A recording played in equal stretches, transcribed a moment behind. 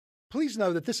Please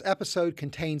know that this episode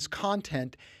contains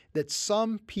content that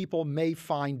some people may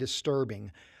find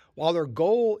disturbing. While our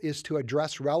goal is to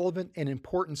address relevant and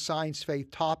important science faith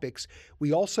topics,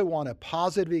 we also want a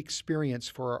positive experience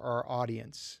for our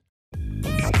audience.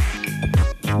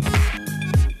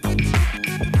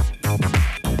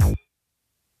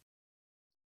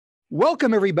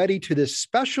 Welcome, everybody, to this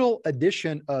special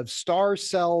edition of Stars,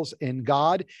 Cells, and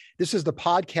God. This is the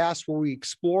podcast where we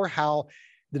explore how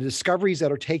the discoveries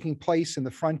that are taking place in the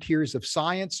frontiers of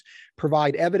science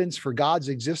provide evidence for God's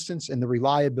existence and the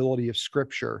reliability of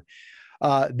Scripture.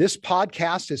 This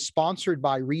podcast is sponsored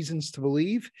by Reasons to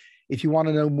Believe. If you want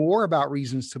to know more about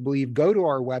Reasons to Believe, go to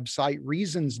our website,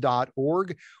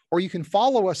 reasons.org, or you can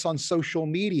follow us on social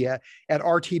media at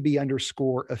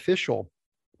RTB_official.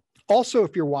 Also,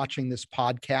 if you're watching this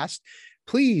podcast,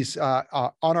 please,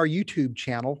 on our YouTube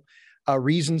channel,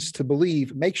 Reasons to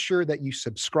Believe, make sure that you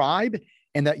subscribe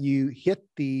and that you hit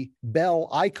the bell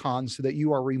icon so that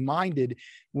you are reminded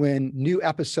when new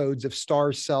episodes of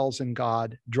Stars, Cells, and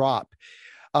God drop.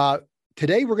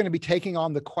 Today, we're going to be taking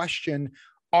on the question,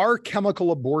 are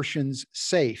chemical abortions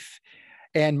safe?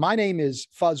 And my name is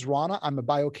Fuz Rana. I'm a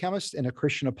biochemist and a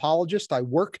Christian apologist. I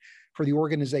work for the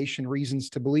organization Reasons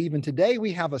to Believe. And today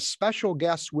we have a special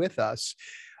guest with us,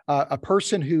 a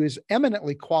person who is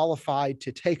eminently qualified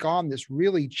to take on this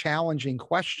really challenging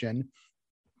question.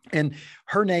 And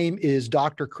her name is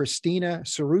Dr. Christina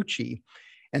Cerrucci.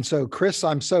 And so, Chris,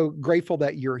 I'm so grateful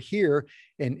that you're here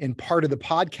and part of the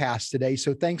podcast today.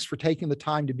 So thanks for taking the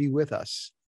time to be with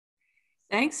us.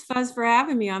 Thanks, Fuz, for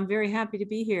having me. I'm very happy to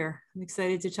be here. I'm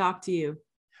excited to talk to you.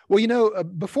 Well, you know,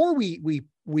 before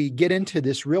we get into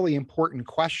this really important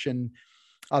question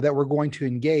that we're going to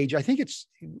engage, I think it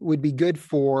would be good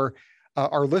for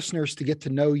our listeners to get to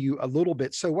know you a little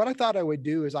bit. So what I thought I would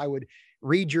do is I would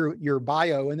read your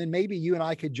bio, and then maybe you and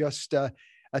I could just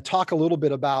talk a little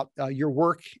bit about your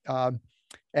work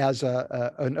as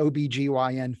an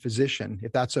OBGYN physician,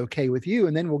 if that's okay with you.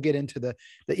 And then we'll get into the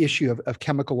issue of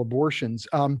chemical abortions.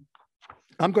 I'm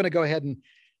going to go ahead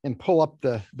and pull up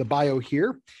the bio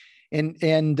here.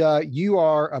 And you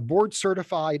are a board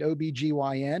certified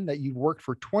OBGYN that you've worked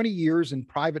for 20 years in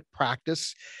private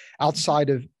practice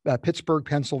outside of Pittsburgh,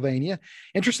 Pennsylvania.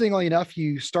 Interestingly enough,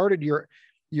 you started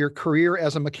your career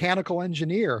as a mechanical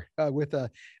engineer with a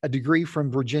degree from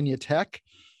Virginia Tech.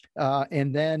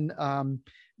 And then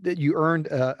that you earned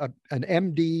an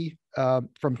MD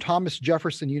from Thomas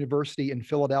Jefferson University in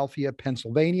Philadelphia,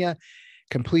 Pennsylvania,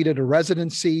 completed a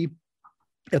residency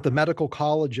at the Medical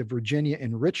College of Virginia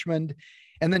in Richmond,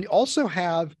 and then you also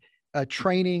have a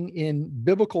training in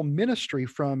biblical ministry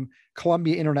from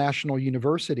Columbia International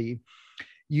University.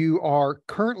 You are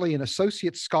currently an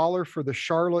associate scholar for the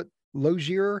Charlotte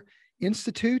Lozier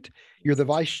Institute. You're the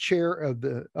vice chair of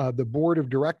the board of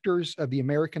directors of the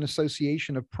American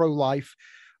Association of Pro-Life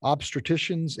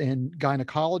Obstetricians and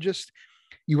Gynecologists.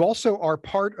 You also are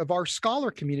part of our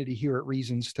scholar community here at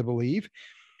Reasons to Believe.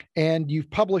 And you've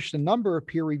published a number of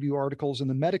peer-reviewed articles in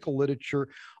the medical literature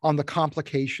on the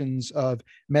complications of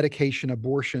medication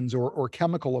abortions or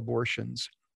chemical abortions.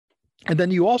 And then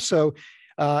you also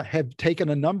have taken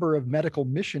a number of medical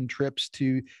mission trips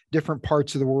to different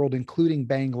parts of the world, including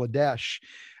Bangladesh,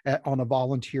 on a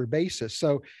volunteer basis.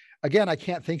 So again, I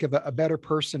can't think of a better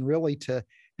person really to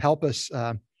help us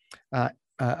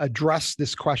address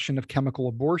this question of chemical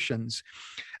abortions.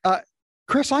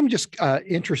 Chris, I'm just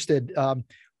interested.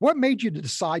 What made you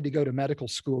decide to go to medical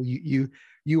school? You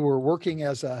were working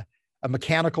as a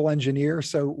mechanical engineer.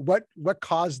 So what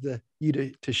caused you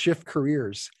to shift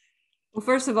careers? Well,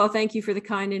 first of all, thank you for the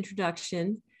kind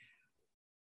introduction.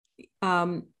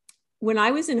 When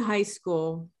I was in high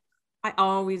school, I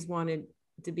always wanted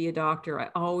to be a doctor. I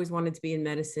always wanted to be in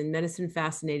medicine. Medicine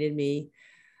fascinated me.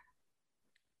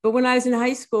 But when I was in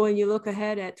high school and you look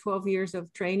ahead at 12 years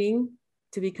of training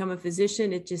to become a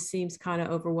physician, it just seems kind of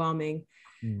overwhelming.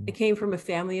 I came from a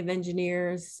family of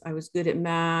engineers. I was good at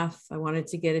math. I wanted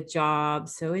to get a job.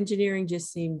 So engineering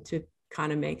just seemed to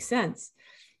kind of make sense.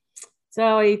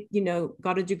 So I,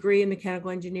 got a degree in mechanical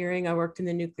engineering. I worked in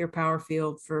the nuclear power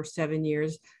field for 7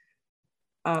 years,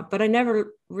 but I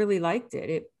never really liked it.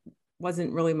 It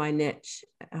wasn't really my niche.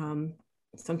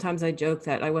 Sometimes I joke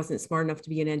that I wasn't smart enough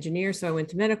to be an engineer, so I went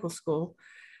to medical school.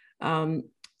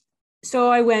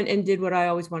 So I went and did what I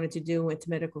always wanted to do and went to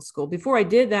medical school. Before I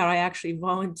did that, I actually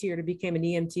volunteered. I became an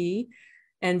EMT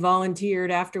and volunteered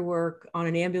after work on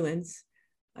an ambulance.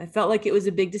 I felt like it was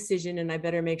a big decision and I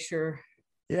better make sure.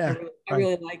 Yeah, I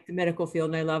really liked the medical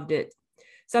field and I loved it.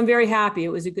 So I'm very happy.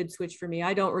 It was a good switch for me.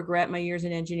 I don't regret my years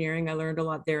in engineering. I learned a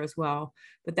lot there as well,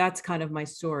 but that's kind of my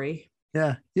story.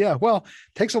 Yeah. Yeah. Well,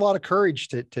 it takes a lot of courage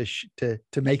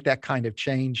to make that kind of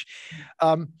change.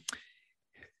 Um,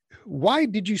 why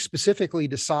did you specifically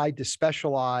decide to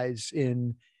specialize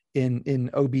in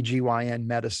OBGYN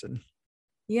medicine?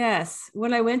 Yes.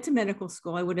 When I went to medical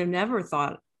school, I would have never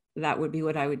thought that would be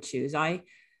what I would choose. I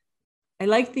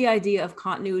like the idea of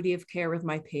continuity of care with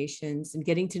my patients and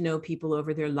getting to know people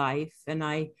over their life. And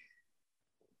I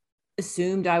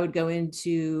assumed I would go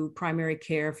into primary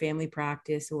care, family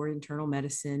practice, or internal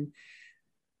medicine.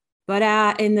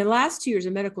 But in the last 2 years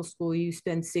of medical school, you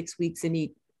spend 6 weeks in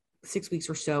each 6 weeks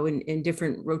or so in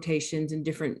different rotations and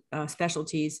different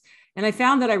specialties. And I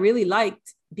found that I really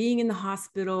liked being in the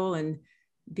hospital and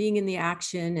being in the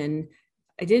action. And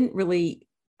I didn't really,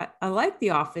 I liked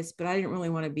the office, but I didn't really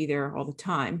want to be there all the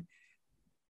time.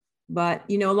 But,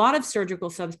 you know, a lot of surgical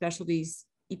subspecialties,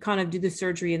 you kind of do the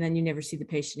surgery and then you never see the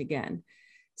patient again.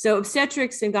 So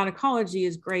obstetrics and gynecology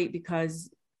is great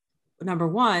because, number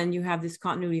one, you have this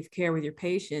continuity of care with your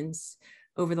patients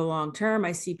over the long term.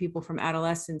 I see people from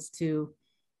adolescence to,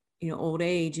 you know, old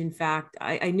age. In fact,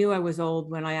 I knew I was old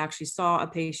when I actually saw a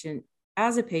patient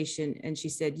as a patient and she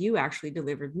said, "You actually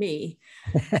delivered me."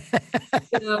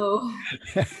 So,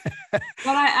 but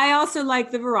I also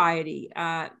like the variety.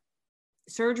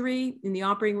 Surgery in the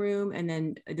operating room, and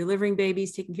then delivering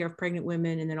babies, taking care of pregnant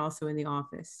women, and then also in the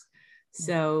office.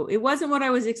 So it wasn't what I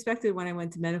was expected when I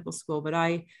went to medical school, but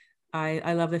I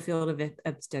love the field of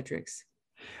obstetrics.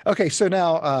 Okay, so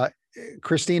now,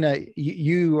 Christina,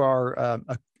 you are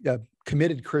a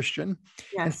committed Christian, and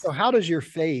Yes. so how does your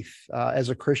faith as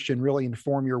a Christian really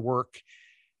inform your work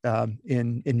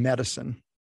in medicine?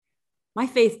 My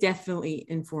faith definitely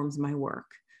informs my work.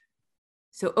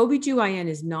 So OBGYN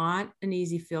is not an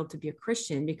easy field to be a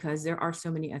Christian because there are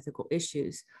so many ethical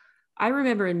issues. I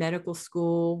remember in medical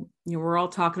school, you know, we're all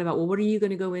talking about, well, what are you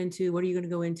going to go into? What are you going to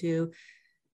go into?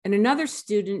 And another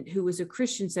student who was a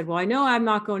Christian said, well, I know I'm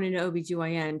not going into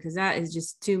OBGYN because that is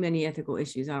just too many ethical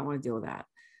issues. I don't want to deal with that.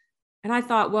 And I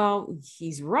thought, well,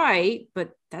 he's right,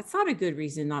 but that's not a good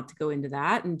reason not to go into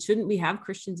that. And shouldn't we have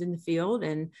Christians in the field?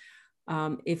 And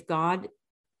if God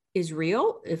is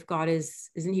real, if God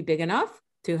isn't he big enough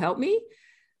to help me?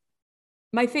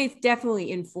 My faith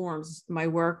definitely informs my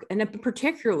work, and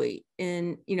particularly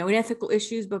in, you know, in ethical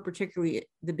issues, but particularly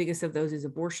the biggest of those is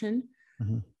abortion.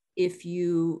 Mm-hmm. If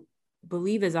you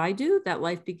believe as I do that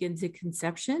life begins at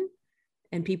conception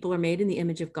and people are made in the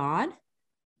image of God,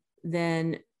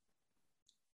 then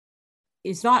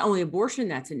it's not only abortion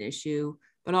that's an issue,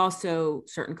 but also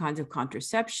certain kinds of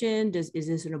contraception. Is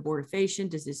this an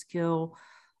abortifacient? Does this kill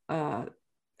a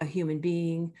human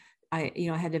being? I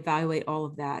had to evaluate all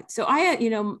of that. So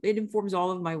it informs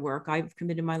all of my work. I've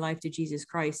committed my life to Jesus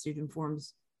Christ. It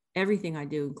informs everything I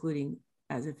do, including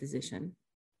as a physician.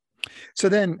 So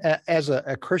then, as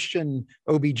a Christian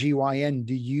OBGYN,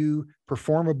 do you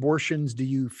perform abortions? Do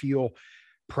you feel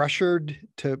pressured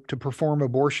to perform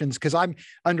abortions? Because I'm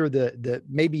under the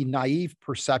maybe naive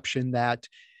perception that,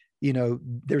 you know,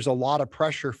 there's a lot of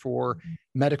pressure for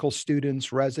medical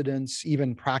students, residents,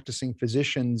 even practicing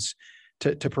physicians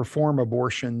to perform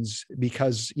abortions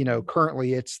because, you know,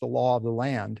 currently it's the law of the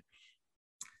land.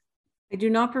 I do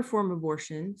not perform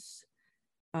abortions.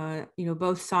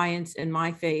 Both science and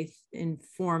my faith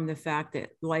inform the fact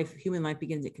that human life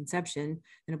begins at conception,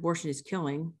 and abortion is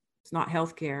killing. It's not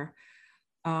healthcare.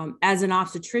 As an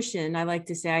obstetrician, I like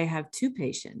to say I have two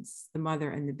patients, the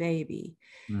mother and the baby.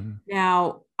 Mm-hmm.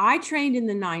 Now, I trained in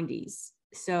the 90s.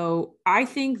 So I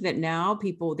think that now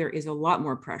there is a lot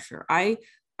more pressure.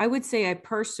 I would say I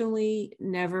personally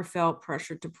never felt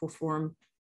pressured to perform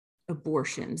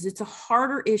abortions. It's a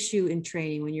harder issue in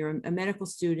training when you're a medical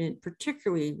student,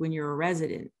 particularly when you're a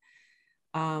resident.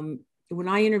 When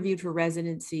I interviewed for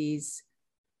residencies,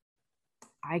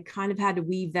 I kind of had to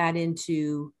weave that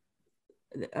into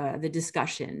the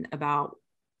discussion about,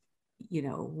 you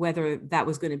know, whether that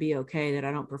was going to be okay that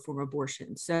I don't perform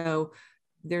abortion. So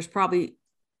there's probably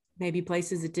maybe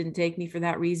places that didn't take me for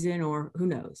that reason, or who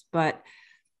knows. But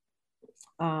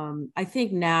I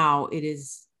think now it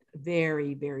is a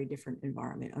very, very different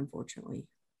environment, unfortunately.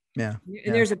 Yeah.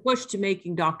 And there's a push to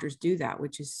making doctors do that,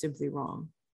 which is simply wrong.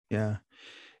 Yeah.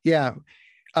 Yeah.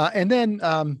 And then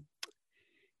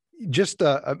just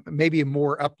maybe a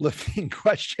more uplifting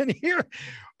question here.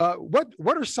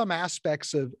 What are some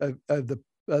aspects of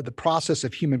the process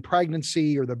of human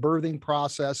pregnancy or the birthing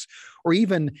process, or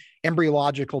even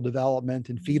embryological development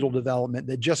and fetal development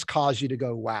that just cause you to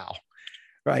go, wow,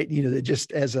 right? You know, that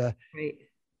just as a... Right.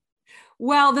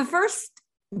 Well, the first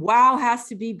wow has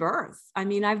to be birth. I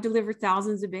mean, I've delivered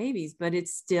thousands of babies, but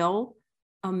it's still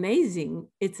amazing.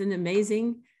 It's an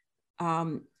amazing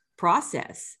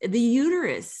process. The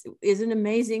uterus is an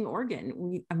amazing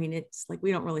organ. It's like,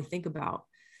 we don't really think about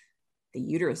the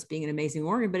uterus being an amazing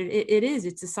organ, but it is.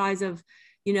 It's the size of,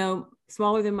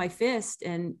 smaller than my fist,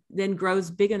 and then grows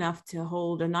big enough to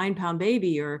hold a 9-pound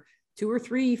baby, or 2 or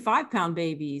 3 5-pound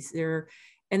babies there.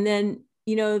 And then,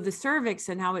 the cervix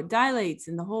and how it dilates,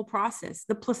 and the whole process.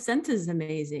 The placenta is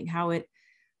amazing, how it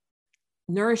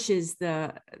nourishes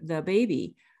the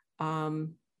baby.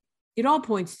 It all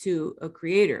points to a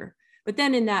creator. But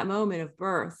then in that moment of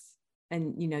birth,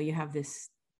 and you have this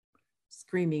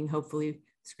hopefully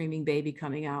screaming baby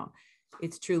coming out,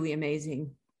 it's truly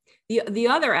amazing. The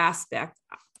other aspect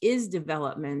is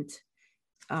development.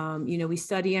 We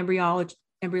study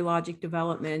embryologic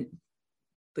development,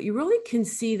 but you really can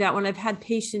see that when I've had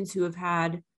patients who have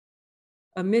had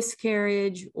a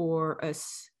miscarriage, or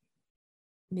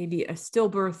maybe a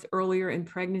stillbirth earlier in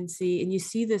pregnancy, and you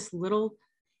see this little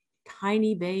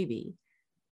tiny baby,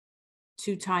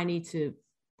 too tiny to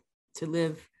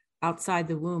live outside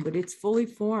the womb, but it's fully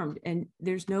formed, and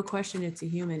there's no question it's a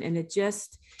human. And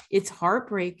it's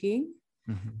heartbreaking,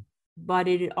 but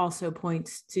it also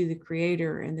points to the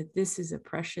creator, and that this is a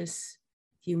precious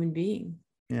human being.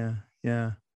 Yeah.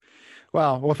 Yeah.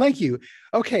 Wow. Well, thank you.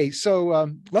 Okay. So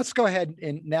let's go ahead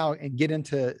and get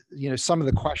into, some of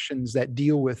the questions that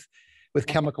deal with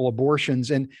chemical abortions.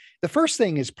 And the first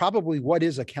thing is probably, what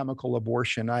is a chemical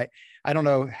abortion? I don't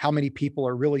know how many people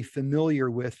are really familiar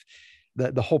with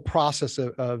the whole process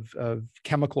of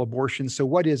chemical abortion. So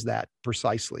what is that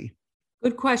precisely?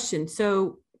 Good question.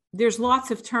 So there's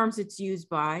lots of terms it's used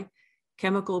by: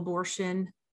 chemical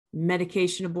abortion,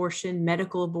 medication abortion,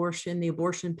 medical abortion, the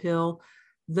abortion pill.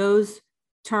 Those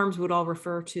terms would all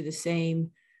refer to the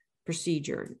same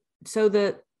procedure. So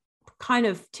the kind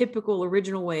of typical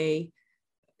original way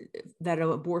that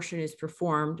an abortion is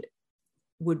performed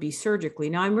would be surgically.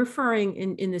 Now, I'm referring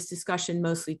in this discussion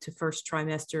mostly to first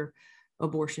trimester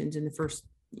abortions in the first,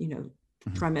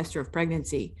 trimester of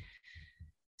pregnancy.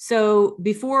 So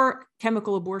before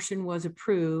chemical abortion was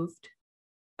approved,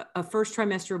 a first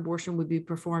trimester abortion would be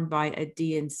performed by a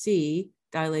D&C,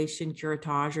 dilation,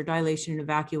 curettage, or dilation and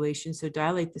evacuation. So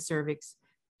dilate the cervix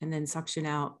and then suction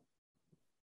out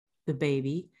the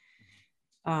baby.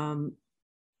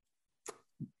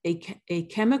 A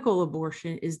chemical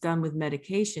abortion is done with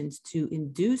medications to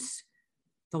induce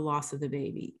the loss of the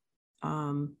baby.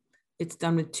 It's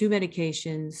done with 2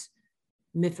 medications,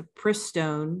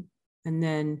 mifepristone, and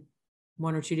then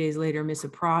 1 or 2 days later,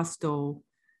 misoprostol,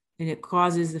 and it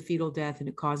causes the fetal death, and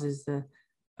it causes the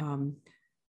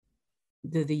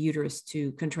uterus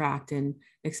to contract and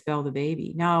expel the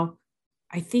baby. Now,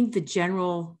 I think the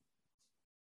general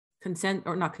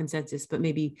not consensus, but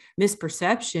maybe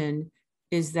misperception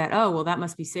is that, oh, well, that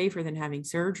must be safer than having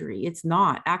surgery. It's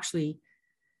not. Actually,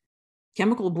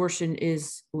 chemical abortion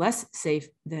is less safe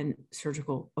than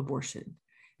surgical abortion.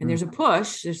 And there's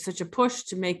such a push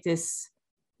to make this,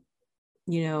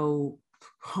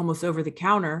 almost over the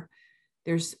counter.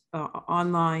 There's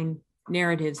online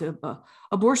narratives of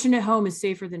abortion at home is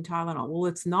safer than Tylenol. Well,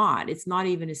 it's not. It's not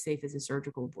even as safe as a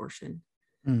surgical abortion.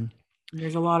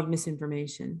 There's a lot of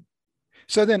misinformation.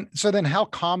 So then how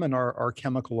common are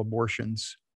chemical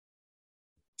abortions?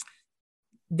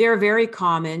 They're very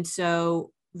common.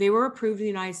 So they were approved in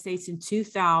the United States in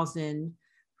 2000.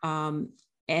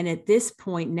 And at this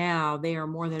point now, they are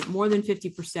more than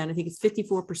 50%. I think it's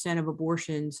 54% of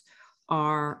abortions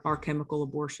are chemical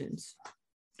abortions.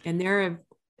 And there have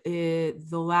the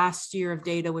last year of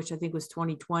data, which I think was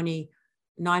 2020,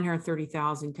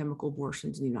 930,000 chemical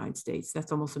abortions in the United States.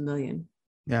 That's almost 1 million.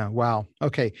 Yeah. Wow.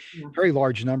 Okay. Yeah. Very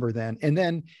large number then. And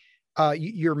then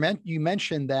you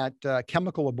mentioned that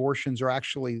chemical abortions are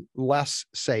actually less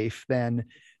safe than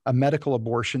a medical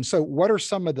abortion. So what are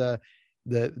some of the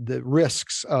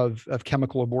risks of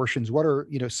chemical abortions? What are,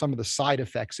 some of the side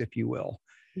effects, if you will?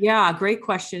 Yeah, great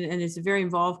question. And it's a very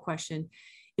involved question.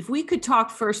 If we could talk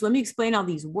first, let me explain how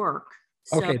these work.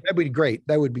 Okay, that'd be great.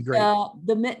 That would be great.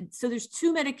 So there's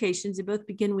 2 medications. They both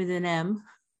begin with an M.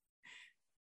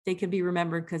 They can be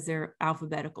remembered because they're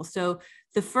alphabetical. So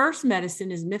the first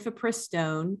medicine is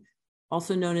mifepristone,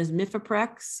 also known as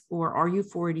Mifeprex or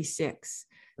RU486. Okay.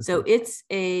 So it's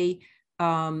a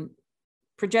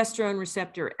progesterone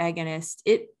receptor agonist.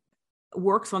 It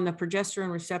works on the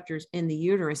progesterone receptors in the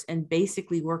uterus and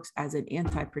basically works as an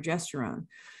anti-progesterone.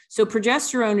 So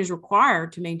progesterone is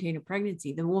required to maintain a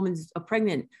pregnancy. A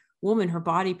pregnant woman, her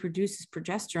body produces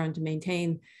progesterone to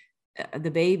maintain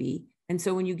the baby. And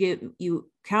so when you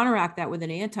counteract that with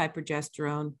an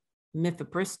anti-progesterone,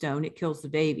 mifepristone, it kills the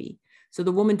baby. So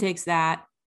the woman takes that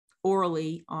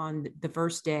orally on the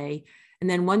first day. And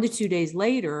then 1 to 2 days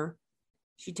later,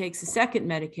 she takes a second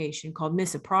medication called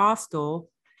misoprostol.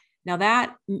 Now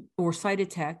that, or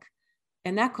Cytotec,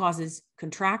 and that causes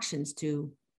contractions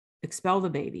to expel the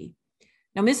baby.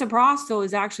 Now, misoprostol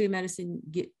is actually a medicine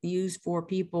used for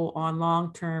people on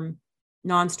long-term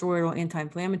non-steroidal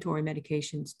anti-inflammatory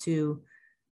medications to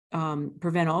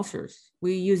prevent ulcers.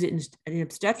 We use it in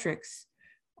obstetrics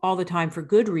all the time for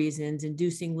good reasons,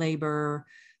 inducing labor,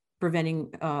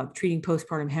 preventing, treating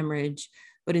postpartum hemorrhage.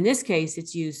 But in this case,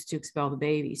 it's used to expel the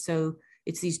baby. So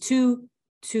it's these two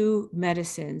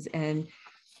medicines. And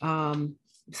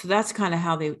so that's kind of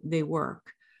how they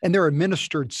work. And they're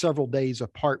administered several days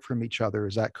apart from each other.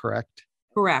 Is that correct?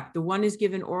 Correct. The one is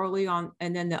given orally on,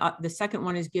 and then the second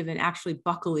one is given actually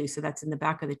buccally. So that's in the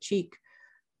back of the cheek,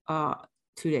 1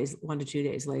 to 2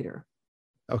 days later.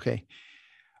 Okay.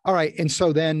 All right. And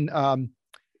so then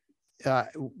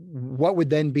what would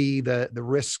then be the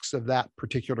risks of that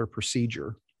particular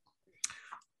procedure?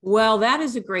 Well, that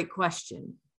is a great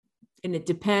question. And it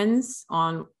depends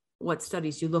on what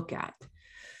studies you look at.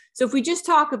 So if we just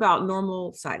talk about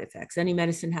normal side effects, any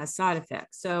medicine has side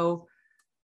effects. So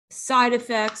side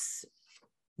effects,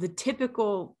 the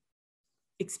typical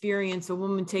experience, a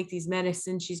woman take these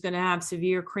medicines, she's going to have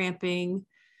severe cramping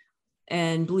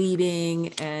and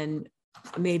bleeding and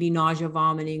maybe nausea,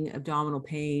 vomiting, abdominal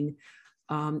pain.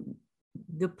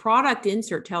 The product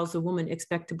insert tells the woman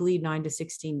expect to bleed 9 to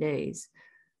 16 days.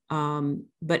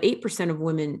 But 8% of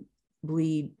women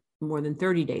bleed more than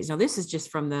 30 days. Now, this is just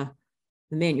from the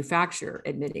manufacturer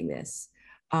admitting this.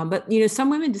 But, some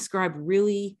women describe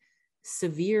really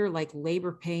severe, like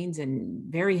labor pains and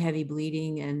very heavy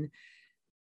bleeding. And,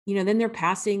 then they're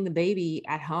passing the baby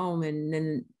at home. And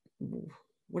then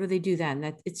what do they do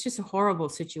then? It's just a horrible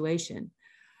situation.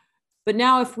 But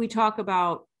now if we talk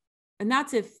about, and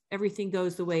that's if everything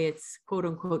goes the way it's quote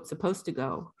unquote supposed to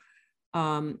go.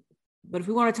 But if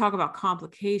we want to talk about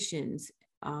complications,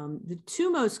 the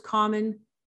two most common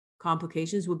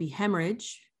complications would be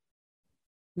hemorrhage,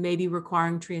 maybe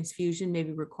requiring transfusion,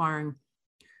 maybe requiring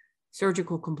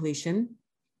surgical completion.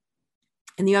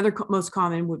 And the other most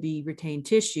common would be retained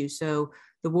tissue. So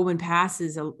the woman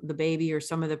passes the baby or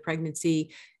some of the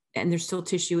pregnancy, and there's still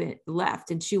tissue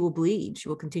left, and she will bleed. She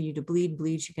will continue to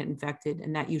bleed, she get infected,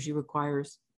 and that usually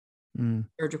requires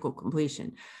surgical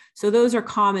completion. So those are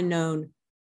common known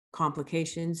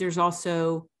complications. There's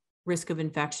also risk of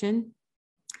infection.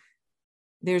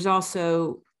 There's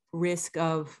also risk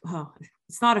of,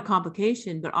 it's not a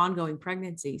complication, but ongoing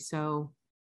pregnancy. So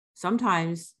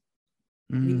sometimes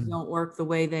these don't work the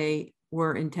way they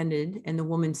were intended, and the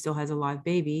woman still has a live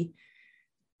baby.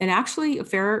 And actually,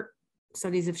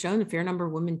 studies have shown a fair number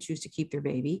of women choose to keep their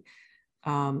baby.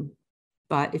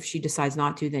 But if she decides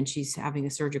not to, then she's having a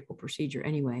surgical procedure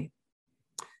anyway.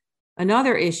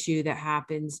 Another issue that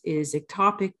happens is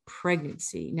ectopic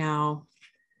pregnancy. Now,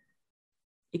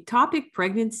 ectopic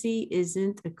pregnancy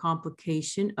isn't a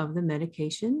complication of the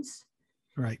medications.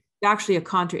 Right. It's actually a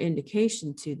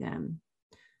contraindication to them.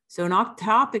 So an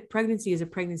ectopic pregnancy is a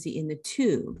pregnancy in the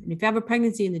tube. And if you have a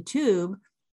pregnancy in the tube,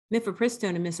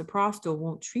 mifepristone and misoprostol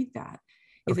won't treat that.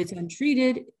 If it's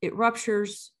untreated, it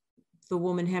ruptures, the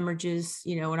woman hemorrhages.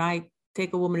 When I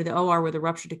take a woman to the OR with a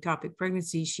ruptured ectopic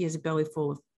pregnancy, she has a belly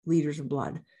full of liters of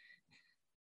blood.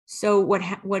 So what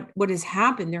has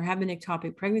happened, there have been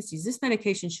ectopic pregnancies. This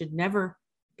medication should never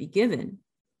be given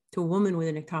to a woman with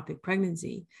an ectopic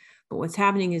pregnancy. But what's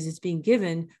happening is it's being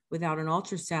given without an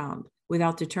ultrasound,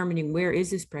 without determining where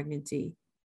is this pregnancy.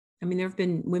 I mean, there have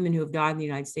been women who have died in the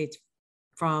United States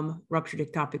from ruptured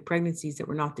ectopic pregnancies that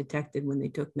were not detected when they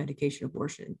took medication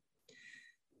abortion.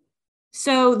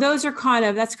 So that's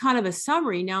kind of a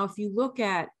summary. Now, if you look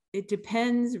at, it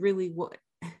depends really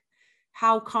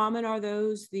how common are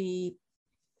those? We're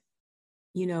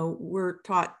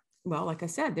taught, well, like I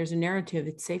said, there's a narrative,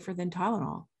 it's safer than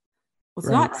Tylenol. Well, it's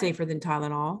not safer than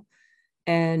Tylenol,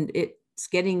 and it's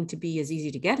getting to be as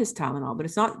easy to get as Tylenol, but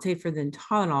it's not safer than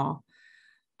Tylenol.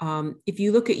 If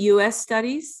you look at US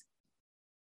studies,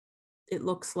 it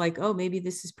looks like, oh, maybe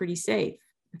this is pretty safe.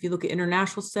 If you look at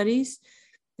international studies,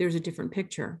 there's a different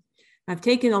picture. I've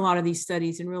taken a lot of these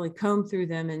studies and really combed through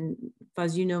them, and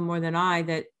Fuzz, you know more than I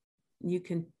that you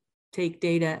can take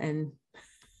data and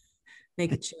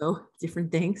make it show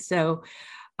different things. So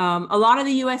a lot of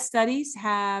the US studies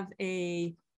have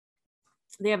a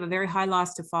very high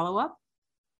loss to follow up.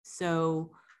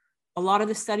 So a lot of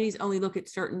the studies only look at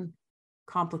certain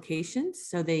complications.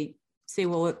 So they say,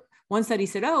 well, one study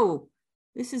said, oh,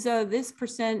 this is this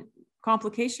percent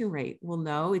complication rate. Well,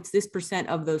 no, it's this percent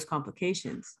of those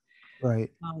complications. Right.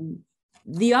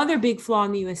 The other big flaw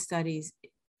in the US studies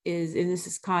is, and this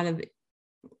is kind of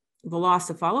the loss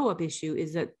of follow-up issue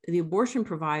is that the abortion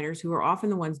providers, who are often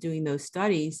the ones doing those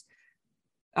studies,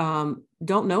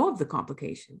 don't know of the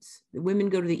complications. The women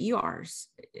go to the ER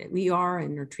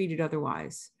and are treated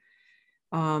otherwise.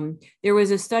 There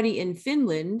was a study in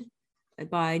Finland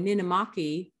by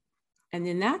Niinimäki, and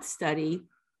in that study,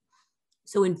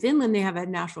 so in Finland, they have a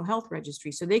national health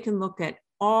registry, so they can look at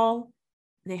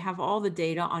they have all the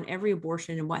data on every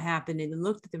abortion and what happened, and they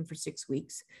looked at them for 6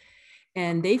 weeks.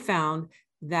 And they found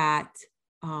that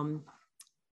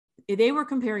they were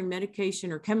comparing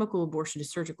medication or chemical abortion to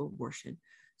surgical abortion.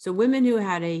 So women who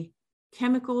had a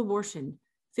chemical abortion,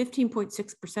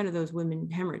 15.6% of those women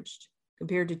hemorrhaged,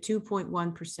 compared to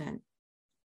 2.1%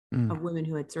 of women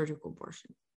who had surgical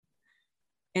abortion.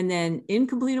 And then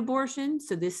incomplete abortion,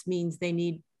 so this means they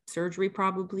need surgery,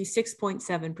 probably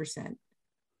 6.7%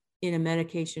 in a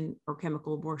medication or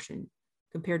chemical abortion,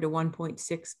 compared to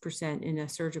 1.6% in a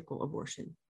surgical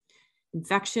abortion.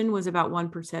 Infection was about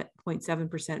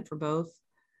 1.7% for both.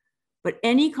 But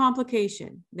any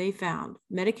complication, they found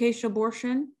medication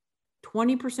abortion,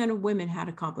 20% of women had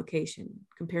a complication,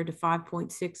 compared to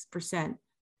 5.6%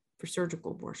 for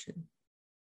surgical abortion.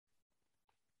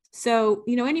 So,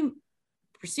 any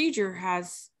procedure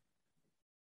has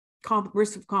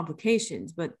risk of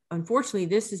complications, but unfortunately,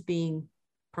 this is being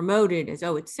promoted as,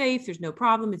 oh, it's safe, there's no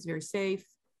problem, it's very safe.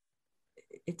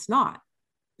 It's not.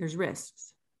 There's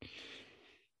risks.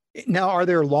 Now, are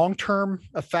there long-term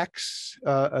effects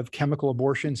of chemical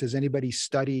abortions? Has anybody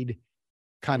studied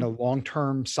kind of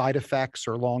long-term side effects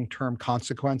or long-term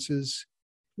consequences?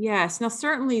 Yes. Now,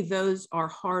 certainly those are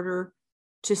harder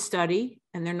to study,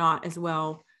 and they're not as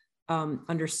well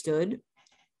understood.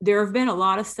 There have been a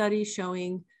lot of studies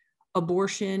showing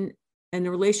abortion and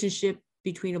the relationship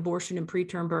between abortion and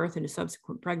preterm birth and a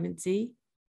subsequent pregnancy.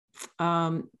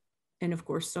 And of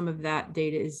course, some of that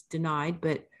data is denied.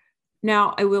 But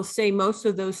now I will say most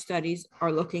of those studies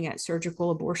are looking at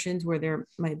surgical abortions where there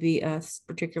might be a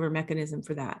particular mechanism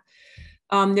for that.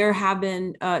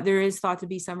 There is thought to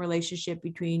be some relationship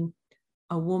between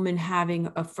a woman having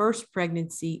a first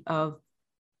pregnancy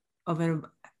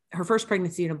her first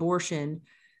pregnancy and abortion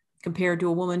compared to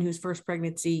a woman whose first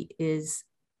pregnancy is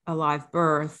a live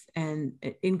birth, and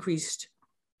it increased,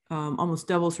 almost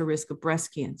doubles her risk of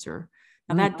breast cancer.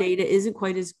 Now that data isn't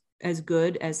quite as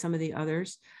good as some of the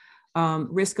others.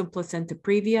 Risk of placenta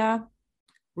previa,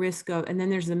 and then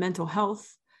there's the mental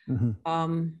health.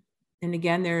 And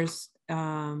again, there's,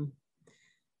 the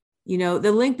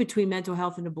link between mental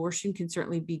health and abortion can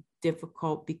certainly be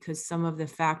difficult because some of the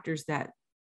factors that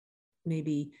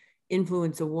maybe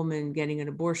influence a woman getting an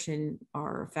abortion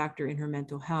are a factor in her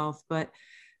mental health. But,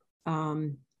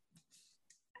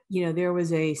 there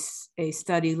was a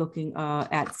study looking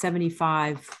at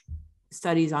 75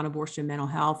 studies on abortion and mental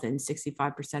health, and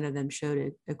 65% of them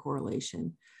showed a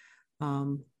correlation.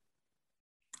 And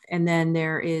then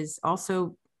there is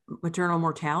also maternal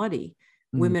mortality.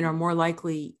 Women are more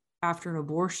likely after an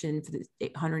abortion, for the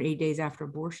 108 days after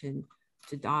abortion,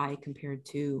 to die compared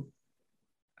to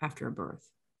after a birth.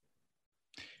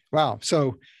 Wow.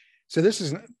 So this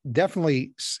is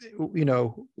definitely,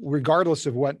 regardless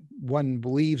of what one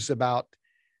believes about,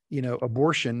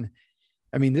 abortion,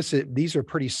 I mean, this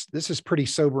is pretty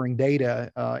sobering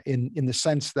data in the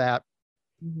sense that,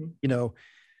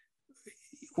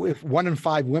 if 1 in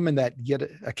 5 women that get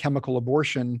a chemical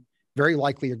abortion very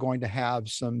likely are going to have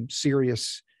some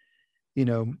serious,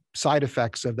 side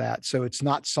effects of that. So it's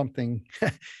not something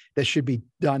that should be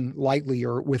done lightly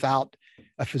or without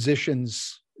a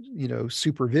physician's,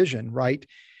 supervision, right?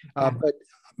 But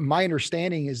my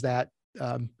understanding is that,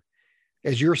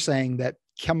 as you're saying, that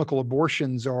chemical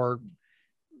abortions are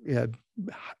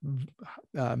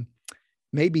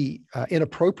maybe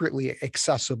inappropriately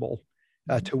accessible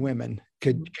to women.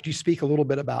 Could you speak a little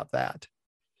bit about that?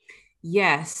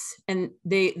 Yes, and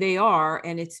they are,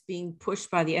 and it's being pushed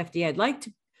by the FDA. I'd like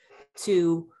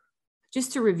to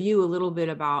just to review a little bit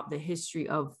about the history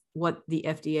of what the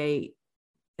FDA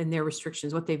and their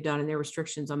restrictions, what they've done and their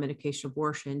restrictions on medication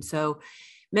abortion. So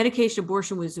medication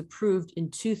abortion was approved in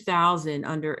 2000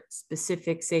 under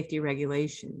specific safety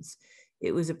regulations.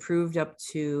 It was approved up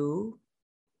to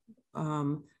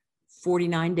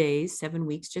 49 days, 7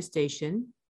 weeks gestation.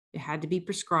 It had to be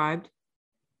prescribed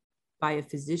by a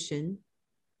physician.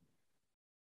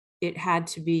 It had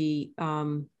to be,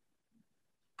 there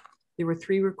were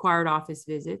 3 required office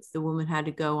visits. The woman had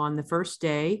to go on the first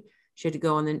day. She had to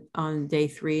go on day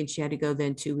 3, and she had to go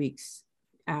then 2 weeks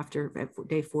after, at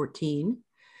day 14.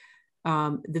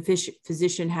 The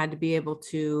physician had to be able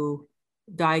to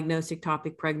diagnose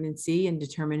ectopic pregnancy and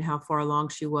determine how far along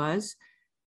she was.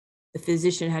 The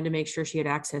physician had to make sure she had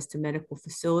access to medical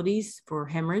facilities for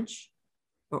hemorrhage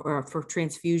or for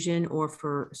transfusion or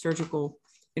for surgical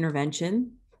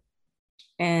intervention.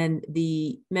 And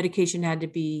the medication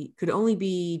could only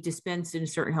be dispensed in a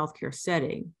certain healthcare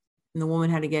setting. And the woman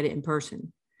had to get it in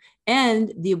person.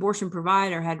 And the abortion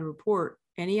provider had to report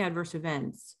any adverse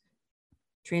events,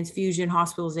 transfusion,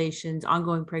 hospitalizations,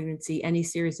 ongoing pregnancy, any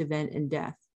serious event, and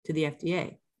death to the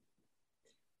FDA.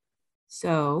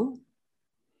 So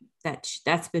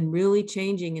that's been really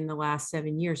changing in the last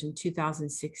 7 years. In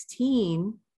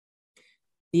 2016,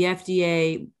 the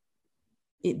FDA,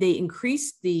 they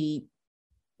increased the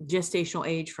gestational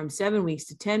age from 7 weeks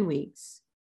to 10 weeks.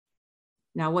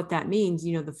 Now, what that means,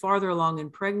 the farther along in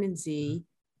pregnancy,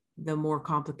 the more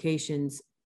complications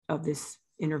of this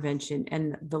intervention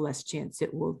and the less chance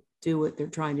it will do what they're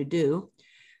trying to do.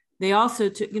 They also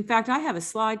took, in fact, I have a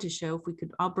slide to show. If we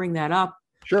could, I'll bring that up.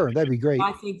 Sure, that'd be great.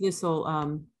 I think this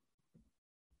will,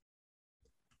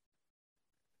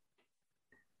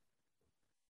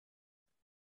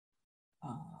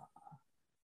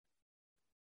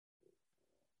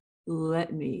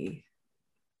 let me.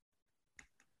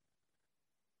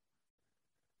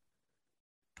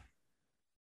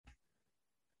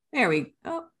 There we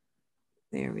go.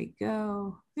 There we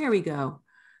go. There we go.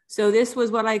 So this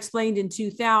was what I explained in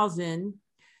 2000.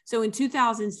 So in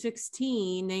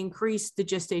 2016, they increased the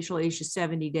gestational age to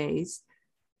 70 days.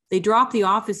 They dropped the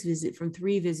office visit from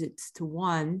 3 visits to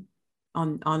 1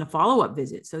 on a follow-up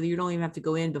visit. So you don't even have to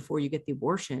go in before you get the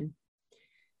abortion.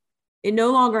 It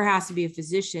no longer has to be a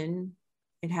physician.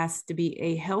 It has to be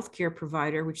a healthcare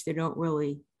provider, which they don't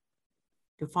really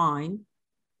define.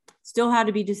 Still had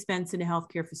to be dispensed in a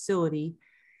healthcare facility.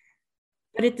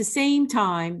 But at the same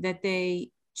time that they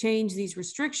changed these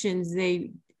restrictions,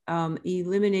 they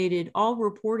eliminated all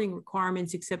reporting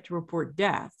requirements except to report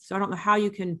death. So I don't know how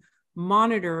you can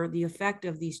monitor the effect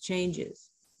of these changes.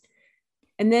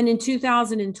 And then in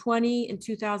 2020 and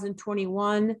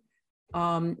 2021,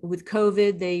 with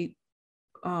COVID, they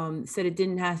said it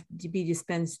didn't have to be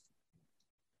dispensed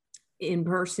in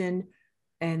person,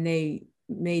 and they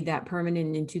made that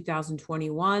permanent in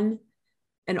 2021.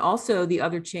 And also the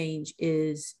other change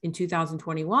is in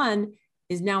 2021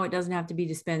 is now it doesn't have to be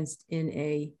dispensed in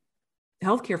a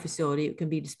healthcare facility. It can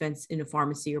be dispensed in a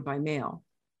pharmacy or by mail.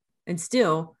 And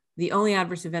still, the only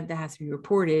adverse event that has to be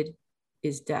reported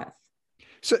is death.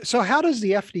 So how does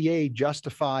the FDA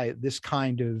justify this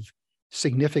kind of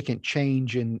significant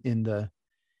change in the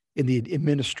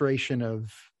administration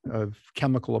of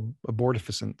chemical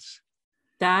abortifacients?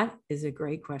 That is a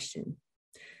great question.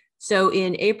 So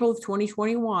in April of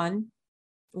 2021,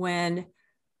 when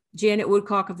Janet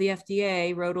Woodcock of the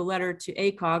FDA wrote a letter to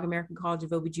ACOG, American College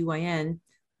of OBGYN,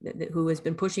 who has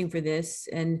been pushing for this,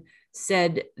 and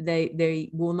said they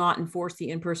will not enforce the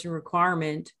in-person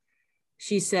requirement,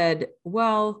 she said,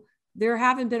 well, there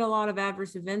haven't been a lot of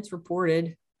adverse events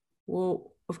reported.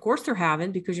 Well, of course there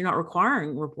haven't, because you're not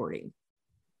requiring reporting.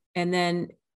 And then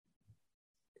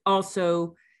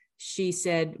also she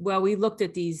said, well, we looked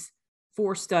at these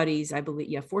 4 studies, I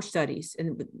believe, 4 studies,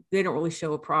 and they don't really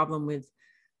show a problem with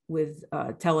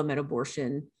telemed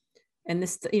abortion. And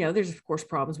this, there's of course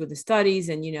problems with the studies,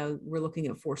 and we're looking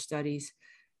at 4 studies.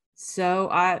 So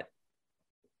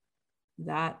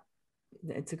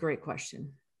it's a great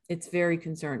question. It's very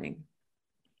concerning.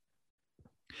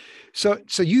 So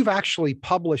you've actually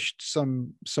published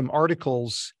some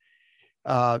articles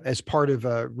as part of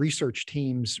research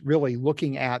teams, really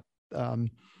looking at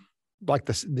like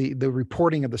the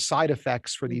reporting of the side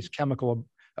effects for these chemical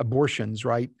abortions,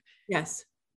 right? Yes.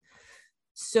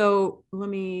 So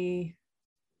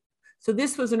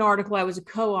this was an article, I was a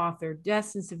co-author,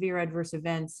 Deaths and Severe Adverse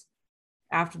Events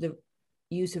After the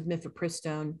Use of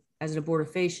Mifepristone as an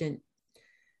Abortifacient.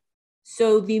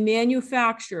 So the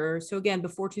manufacturer, so again,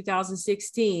 before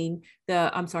 2016,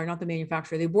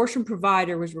 the abortion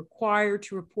provider was required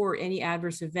to report any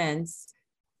adverse events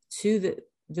to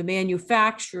the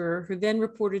manufacturer, who then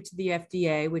reported to the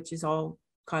FDA, which is all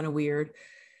kind of weird.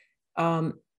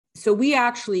 So we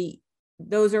actually,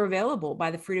 those are available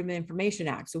by the Freedom of Information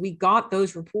Act. So we got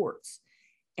those reports.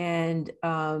 And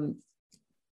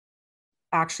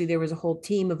actually, there was a whole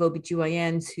team of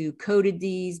OBGYNs who coded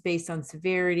these based on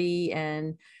severity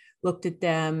and looked at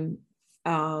them.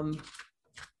 I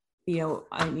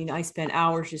spent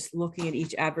hours just looking at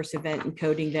each adverse event and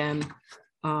coding them.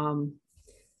 And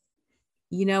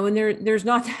there's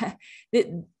not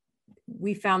that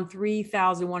we found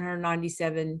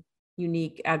 3,197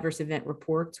 unique adverse event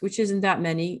reports, which isn't that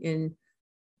many in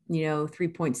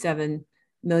 3.7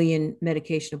 million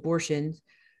medication abortions.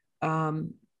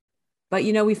 But,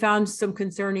 you know, we found some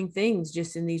concerning things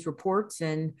just in these reports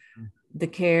and the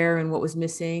care and what was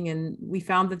missing. And we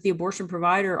found that the abortion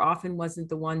provider often wasn't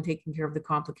the one taking care of the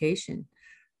complication.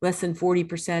 Less than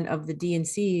 40% of the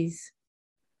D&Cs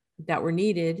that were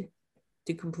needed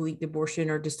to complete the abortion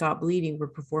or to stop bleeding were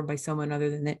performed by someone other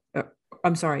than that.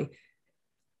 I'm sorry.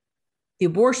 The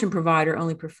abortion provider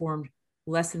only performed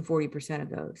less than 40% of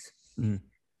those. Mm.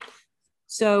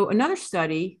 So another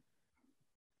study,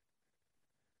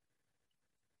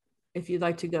 if you'd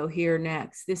like to go here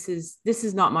next, this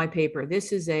is not my paper.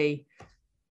 This is a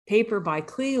paper by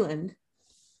Cleland,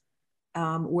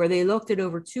 where they looked at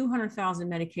over 200,000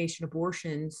 medication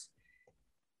abortions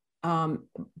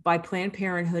by Planned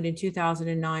Parenthood in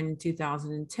 2009 and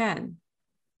 2010.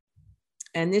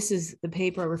 And this is the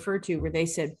paper I referred to where they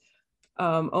said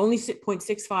only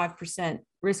 0.65%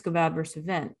 risk of adverse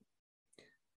event.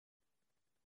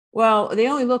 Well, they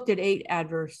only looked at 8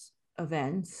 adverse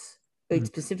events, 8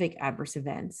 specific adverse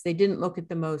events. They didn't look at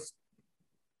the most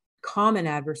common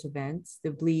adverse events,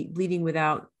 the bleeding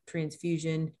without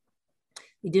transfusion.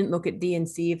 They didn't look at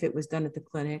D&C if it was done at the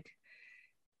clinic.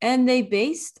 And they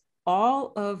based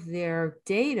all of their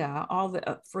data,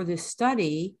 for this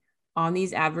study, on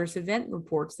these adverse event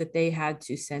reports that they had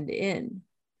to send in.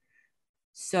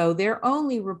 So they're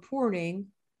only reporting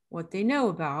what they know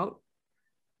about.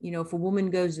 You know, if a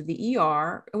woman goes to the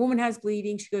ER, a woman has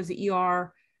bleeding, she goes to the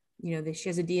ER, you know, she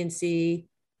has a D&C,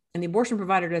 and the abortion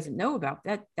provider doesn't know about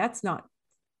that. That's not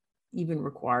even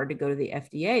required to go to the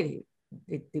FDA.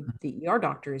 The ER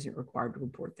doctor isn't required to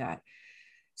report that.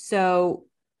 So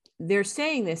they're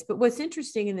saying this, but what's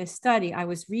interesting in this study, I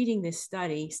was studying this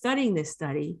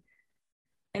study,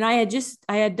 and I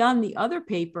had done the other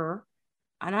paper,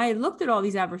 and I had looked at all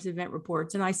these adverse event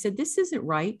reports, and I said, this isn't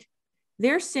right.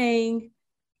 They're saying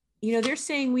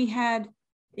we had,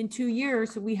 in 2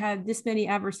 years, we had this many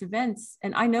adverse events,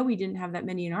 and I know we didn't have that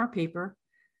many in our paper.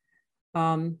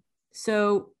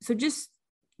 So just,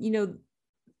 you know,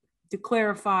 to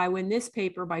clarify, when this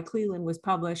paper by Cleland was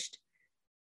published,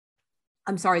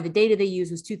 I'm sorry, the data they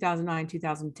used was 2009,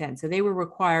 2010. So they were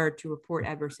required to report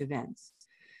adverse events.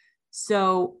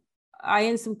 So I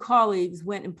and some colleagues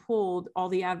went and pulled all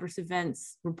the adverse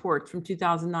events reports from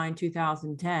 2009,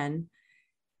 2010.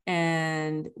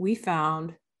 And we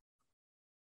found,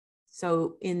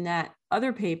 so in that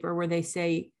other paper where they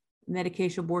say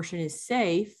medication abortion is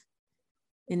safe,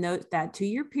 in that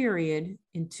 2-year period,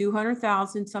 in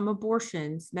 200,000 some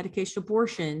abortions, medication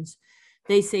abortions,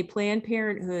 they say Planned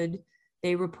Parenthood,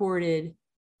 they reported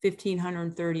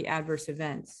 1,530 adverse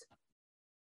events.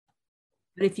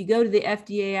 But if you go to the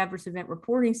FDA adverse event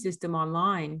reporting system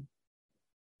online,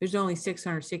 there's only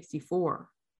 664.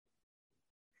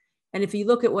 And if you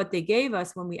look at what they gave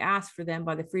us when we asked for them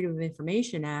by the Freedom of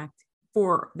Information Act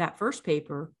for that first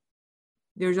paper,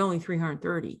 there's only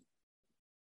 330.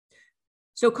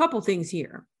 So a couple things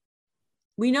here.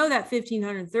 We know that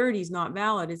 1,530 is not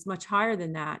valid. It's much higher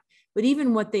than that. But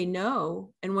even what they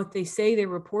know and what they say they're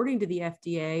reporting to the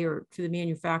FDA or to the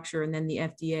manufacturer and then the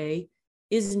FDA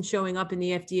isn't showing up in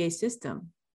the FDA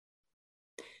system.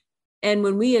 And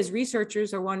when we as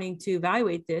researchers are wanting to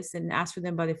evaluate this and ask for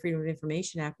them by the Freedom of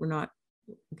Information Act, we're not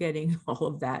getting all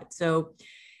of that. So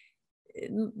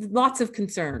lots of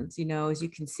concerns, you know, as you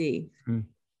can see.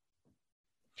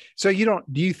 So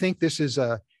do you think this is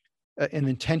an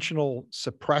intentional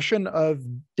suppression of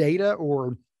data,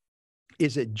 or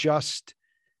is it just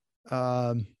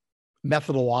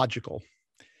methodological?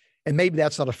 And maybe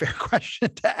that's not a fair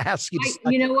question to ask you.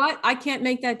 You know what? I can't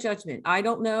make that judgment. I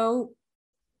don't know.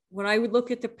 When I would look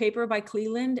at the paper by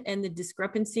Cleland and the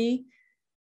discrepancy,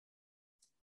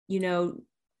 you know,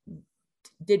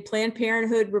 did Planned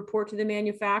Parenthood report to the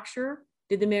manufacturer?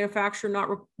 Did the manufacturer not,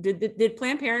 did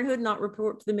Planned Parenthood not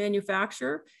report to the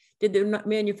manufacturer? Did the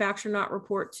manufacturer not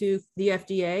report to the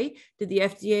FDA? Did the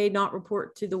FDA not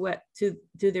report to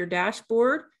to their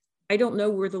dashboard? I don't know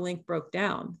where the link broke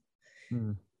down.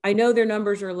 I know their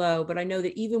numbers are low, but I know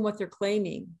that even what they're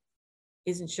claiming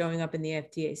isn't showing up in the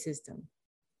FDA system.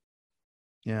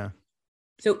 Yeah.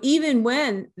 So even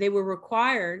when they were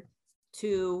required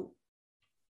to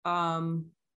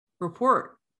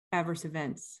report adverse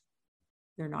events,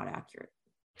 they're not accurate.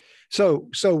 So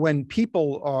when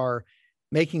people are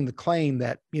making the claim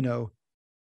that, you know,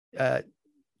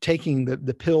 taking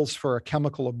the pills for a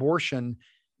chemical abortion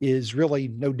is really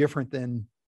no different than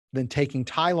taking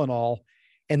Tylenol,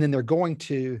 and then they're going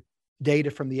to data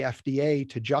from the FDA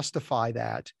to justify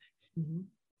that,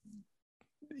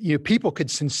 you know, people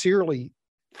could sincerely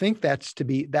think that's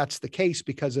the case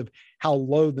because of how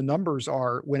low the numbers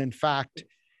are, when in fact,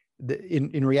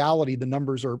 in reality, the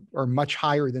numbers are much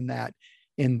higher than that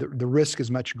and the risk is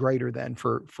much greater than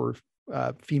for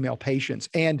female patients.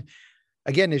 And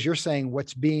again, as you're saying,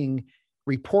 what's being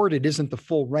reported isn't the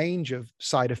full range of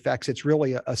side effects. It's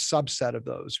really a subset of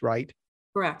those, right?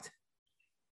 Correct.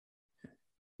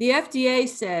 The FDA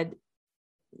said,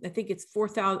 I think it's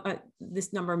 4,000,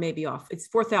 this number may be off. It's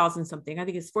 4,000 something. I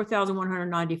think it's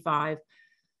 4,195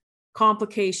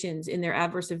 complications in their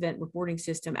adverse event reporting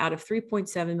system out of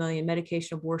 3.7 million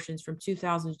medication abortions from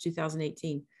 2000 to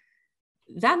 2018.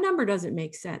 That number doesn't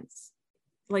make sense.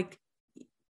 Like,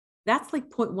 that's like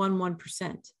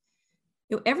 0.11%.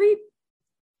 Every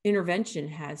intervention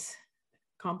has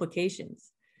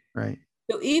complications. Right.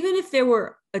 So even if there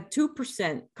were a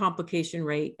 2% complication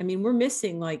rate, I mean, we're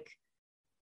missing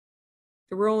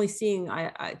we're only seeing,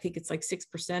 I think it's like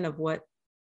 6% of what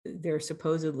they're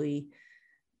supposedly,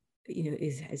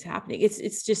 is happening.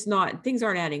 It's just not, things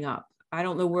aren't adding up. I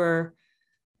don't know where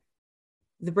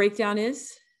the breakdown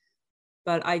is,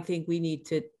 but I think we need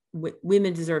to,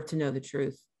 women deserve to know the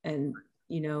truth. And,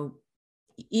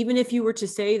 even if you were to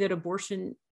say that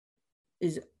abortion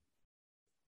is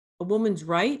a woman's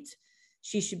right,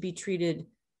 she should be treated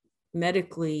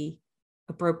medically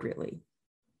appropriately.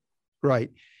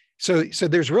 Right. So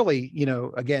there's really,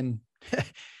 again,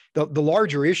 the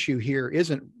larger issue here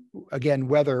isn't, again,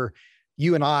 whether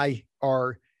you and I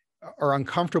are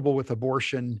uncomfortable with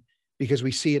abortion because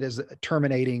we see it as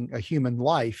terminating a human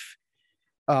life.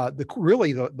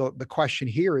 The question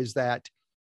here is that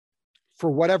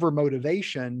for whatever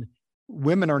motivation,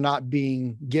 women are not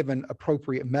being given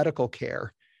appropriate medical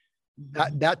care.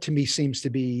 That to me seems to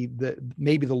be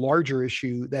maybe the larger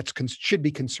issue that should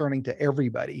be concerning to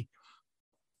everybody.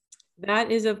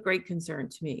 That is of great concern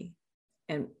to me.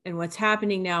 And what's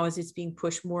happening now is it's being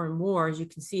pushed more and more. As you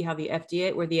can see how the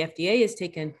FDA has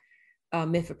taken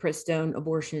mifepristone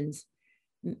abortions,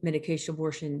 medication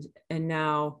abortions, and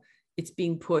now it's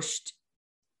being pushed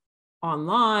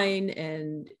online.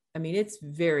 And I mean, it's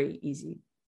very easy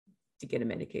to get a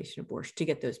medication abortion, to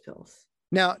get those pills.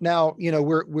 Now,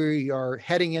 we are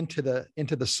heading into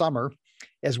the summer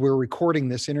as we're recording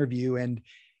this interview, and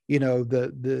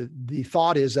the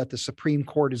thought is that the Supreme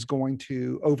Court is going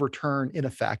to overturn, in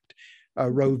effect,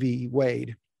 Roe v.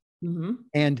 Wade. Mm-hmm.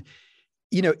 And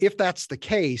if that's the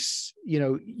case,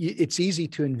 it's easy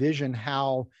to envision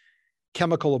how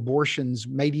chemical abortions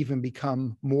may even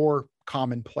become more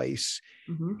commonplace.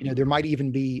 Mm-hmm. There might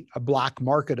even be a black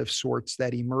market of sorts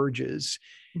that emerges.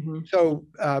 Mm-hmm. So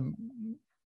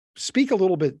speak a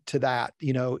little bit to that.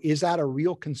 Is that a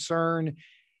real concern?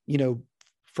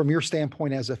 From your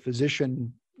standpoint as a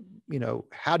physician,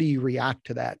 how do you react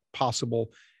to that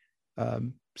possible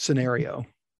scenario?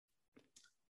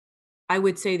 I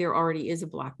would say there already is a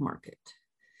black market.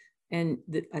 And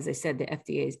as I said, the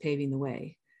FDA is paving the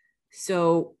way.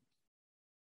 So,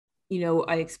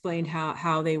 I explained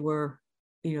how they were,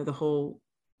 the whole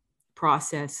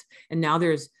process. And now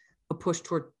there's a push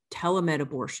toward telemed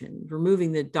abortion,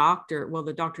 removing the doctor. Well,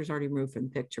 the doctor's already removed from the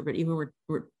picture, but even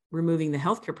we're removing the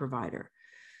healthcare provider.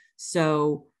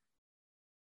 So,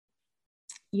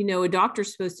 a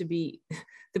doctor's supposed to be,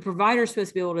 the provider is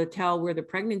supposed to be able to tell where the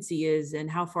pregnancy is and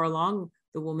how far along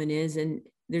the woman is. And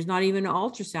there's not even an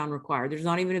ultrasound required. There's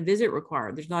not even a visit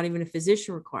required. There's not even a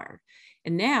physician required.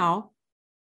 And now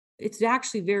it's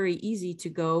actually very easy to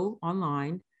go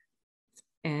online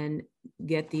and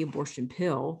get the abortion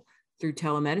pill through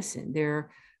telemedicine.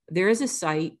 There is a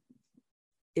site.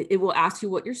 It will ask you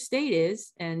what your state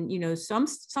is. And, some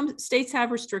states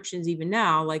have restrictions even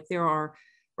now, like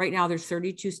right now there's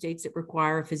 32 states that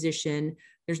require a physician.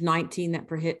 There's 19 that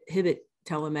prohibit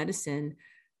telemedicine,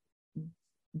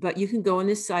 but you can go on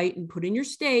this site and put in your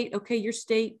state. Okay, your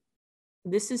state,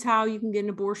 this is how you can get an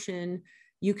abortion.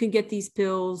 You can get these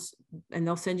pills, and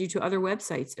they'll send you to other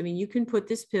websites. I mean, you can put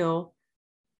this pill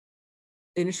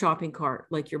in a shopping cart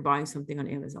like you're buying something on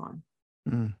Amazon.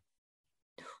 Mm.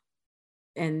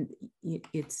 And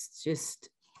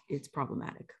it's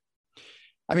problematic.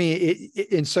 I mean,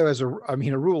 and so as a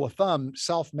rule of thumb,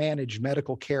 self-managed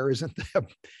medical care isn't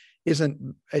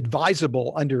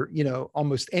advisable under,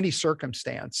 almost any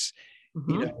circumstance,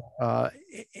 Mm-hmm.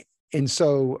 And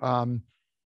so,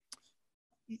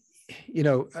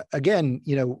 again,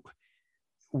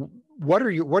 what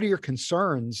are your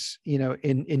concerns,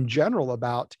 in general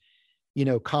about,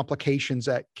 complications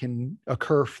that can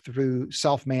occur through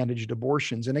self-managed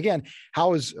abortions? And again,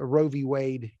 how is Roe v.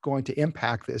 Wade going to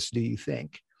impact this, do you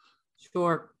think?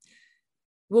 Sure.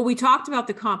 Well, we talked about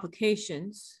the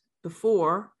complications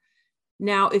before.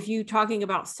 Now, if you're talking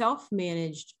about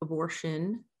self-managed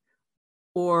abortion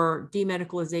or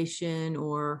demedicalization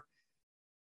or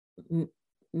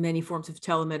many forms of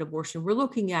telemed abortion, we're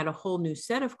looking at a whole new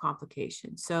set of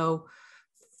complications. So,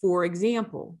 for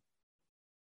example,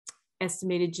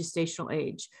 estimated gestational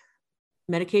age.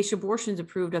 Medication abortions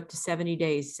approved up to 70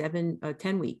 days,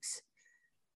 10 weeks.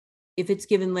 If it's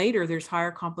given later, there's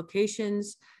higher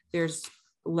complications. There's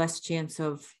less chance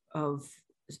of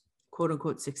quote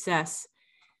unquote success.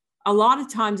 A lot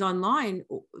of times online,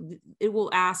 it will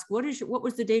ask, what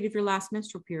was the date of your last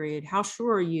menstrual period? How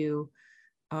sure are you?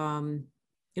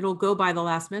 It'll go by the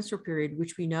last menstrual period,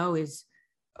 which we know is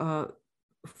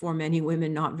for many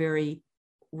women not very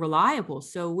reliable.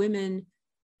 So women,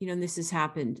 and this has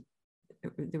happened.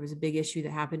 There was a big issue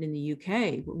that happened in the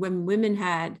UK when women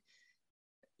had,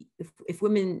 if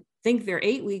women think they're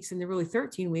 8 weeks and they're really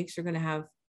 13 weeks, they're going to have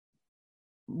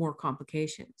more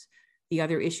complications. The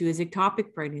other issue is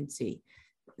ectopic pregnancy.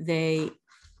 They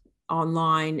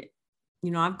online,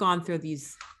 I've gone through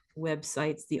these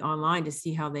websites, the online, to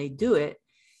see how they do it.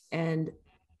 And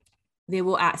they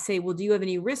will say, well, do you have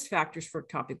any risk factors for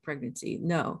ectopic pregnancy?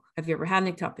 No. Have you ever had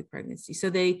an ectopic pregnancy? So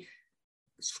they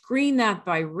screen that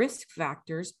by risk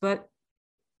factors, but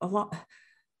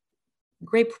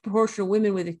great proportion of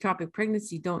women with ectopic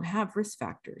pregnancy don't have risk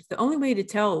factors. The only way to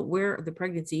tell where the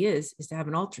pregnancy is to have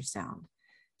an ultrasound.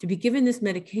 To be given this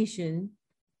medication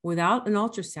without an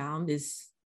ultrasound is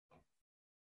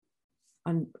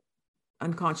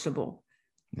unconscionable.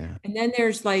 Yeah. And then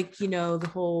there's the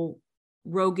whole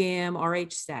RhoGAM,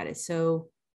 RH status. So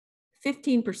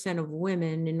 15% of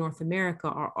women in North America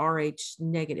are RH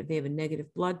negative. They have a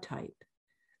negative blood type.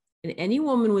 And any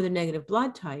woman with a negative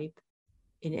blood type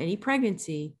in any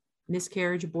pregnancy,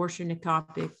 miscarriage, abortion,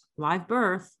 ectopic, live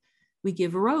birth, we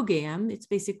give a RhoGAM. It's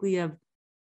basically I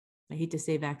hate to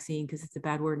say vaccine because it's a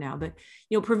bad word now, but,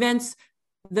 prevents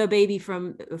the baby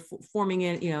from forming,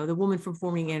 the woman from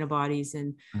forming antibodies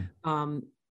and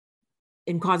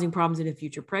causing problems in a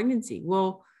future pregnancy.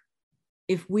 Well,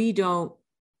 if the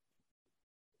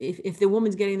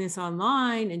woman's getting this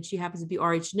online and she happens to be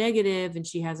RH negative and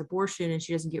she has abortion and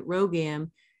she doesn't get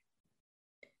RhoGAM,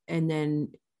 and then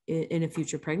in a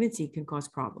future pregnancy can cause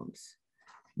problems.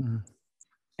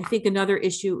 I think another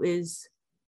issue is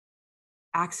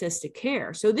access to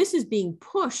care. So this is being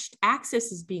pushed,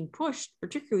 access is being pushed,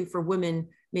 particularly for women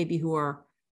maybe who are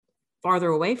farther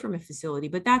away from a facility.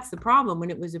 But that's the problem. When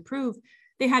it was approved,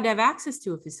 they had to have access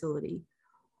to a facility.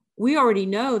 We already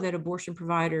know that abortion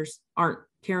providers aren't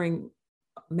caring,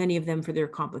 many of them, for their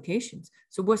complications.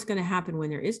 So what's going to happen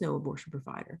when there is no abortion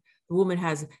provider? The woman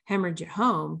has hemorrhage at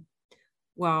home.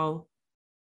 Well,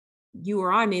 you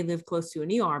or I may live close to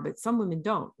an ER, but some women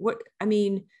don't.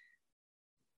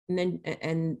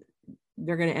 And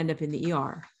they're going to end up in the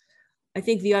ER. I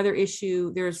think the other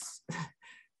issue, there's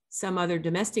some other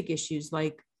domestic issues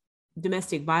like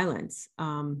domestic violence,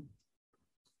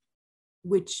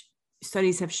 which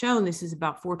studies have shown this is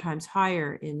about 4 times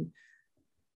higher in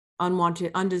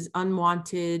unwanted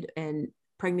and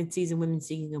pregnancies and women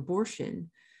seeking abortion.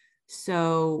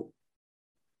 So,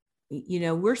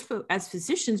 as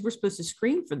physicians, we're supposed to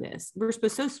screen for this. We're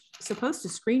supposed to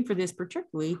screen for this,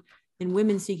 particularly in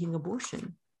women seeking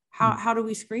abortion. How do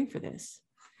we screen for this?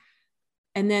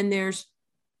 And then there's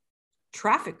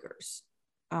traffickers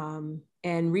and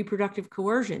reproductive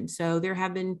coercion. So there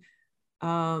have been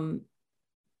in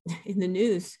the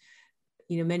news,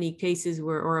 many cases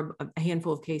or a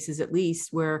handful of cases at least,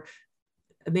 where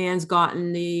a man's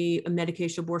gotten a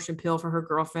medication abortion pill for her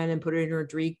girlfriend and put it in her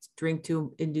drink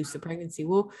to induce the pregnancy.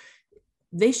 Well,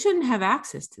 they shouldn't have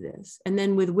access to this. And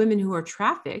then with women who are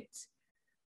trafficked,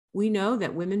 we know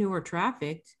that women who are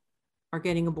trafficked are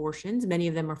getting abortions. Many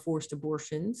of them are forced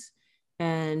abortions.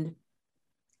 And,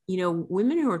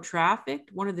 women who are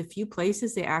trafficked, one of the few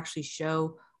places they actually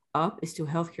show up is to a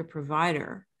healthcare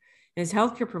provider. And as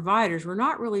healthcare providers, we're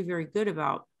not really very good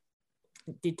about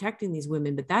detecting these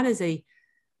women, but that is a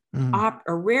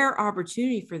rare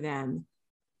opportunity for them.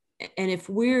 And if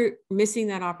we're missing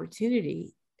that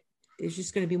opportunity, it's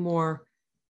just going to be more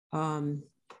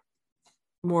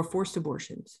forced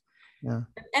abortions. Yeah.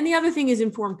 And the other thing is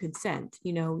informed consent.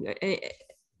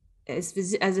 As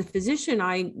a physician,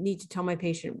 I need to tell my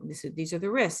patient, these are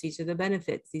the risks, these are the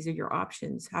benefits, these are your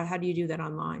options. How do you do that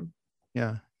online?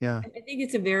 Yeah. Yeah. I think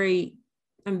it's a very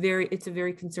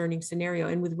concerning scenario.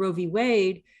 And with Roe v.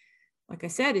 Wade, like I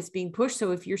said, it's being pushed.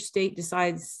 So if your state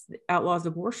decides outlaws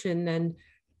abortion, then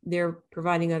they're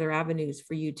providing other avenues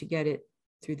for you to get it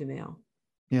through the mail.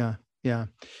 Yeah. Yeah.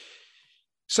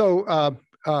 So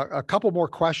a couple more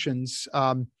questions.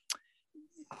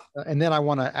 And then I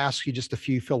want to ask you just a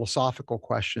few philosophical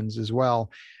questions as well.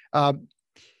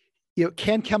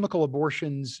 can chemical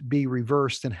abortions be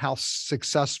reversed, and how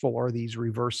successful are these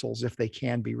reversals if they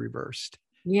can be reversed?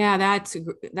 Yeah, that's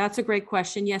a great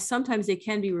question. Yes, sometimes they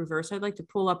can be reversed. I'd like to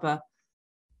pull up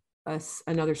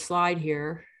another slide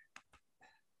here.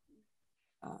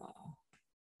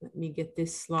 Let me get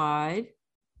this slide.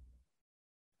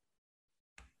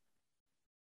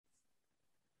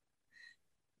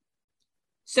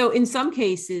 So in some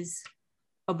cases,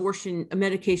 a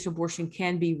medication abortion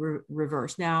can be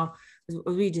reversed. Now,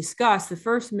 as we discussed, the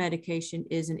first medication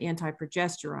is an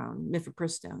anti-progesterone,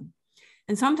 mifepristone.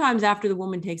 And sometimes after the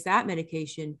woman takes that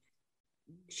medication,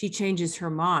 she changes her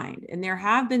mind. And there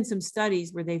have been some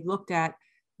studies where they've looked at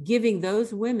giving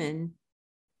those women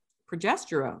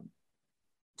progesterone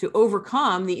to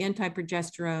overcome the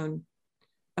anti-progesterone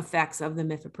effects of the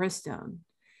mifepristone.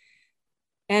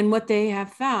 And what they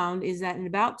have found is that in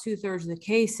about 2/3 of the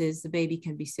cases, the baby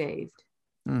can be saved.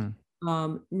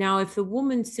 Now, if the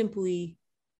woman simply,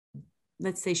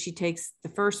 let's say she takes the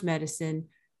first medicine,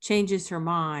 changes her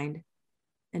mind,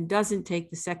 and doesn't take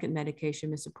the second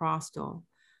medication, misoprostol,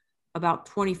 about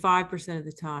 25% of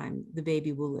the time, the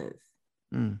baby will live.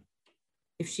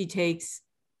 If she takes,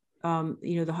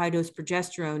 the high dose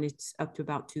progesterone, it's up to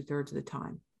about 2/3 of the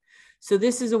time. So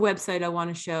this is a website I want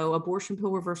to show,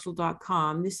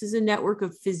 abortionpillreversal.com. This is a network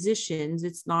of physicians.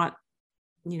 It's not,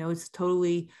 it's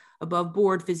totally above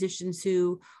board physicians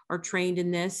who are trained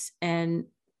in this. And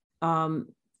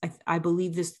I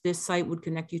believe this site would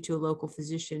connect you to a local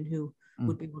physician who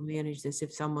would be able to manage this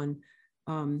if someone,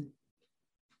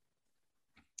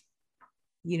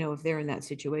 if they're in that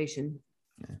situation.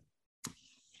 Yeah.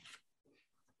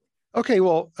 Okay,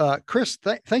 well, Chris,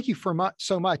 thank you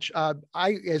so much.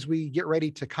 As we get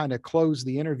ready to kind of close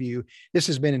the interview, this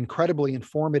has been incredibly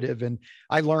informative, and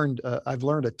I've learned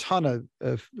a ton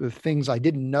of things I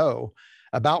didn't know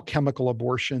about chemical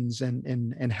abortions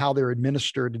and how they're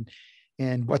administered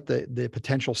and what the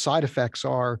potential side effects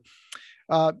are.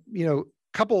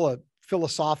 Couple of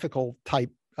philosophical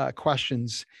type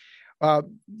questions.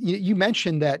 You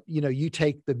mentioned that, you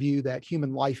take the view that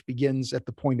human life begins at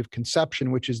the point of conception,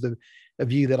 which is a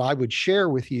view that I would share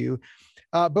with you.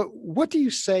 But what do you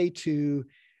say to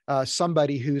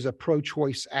somebody who's a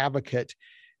pro-choice advocate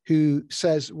who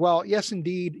says, well, yes,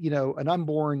 indeed, an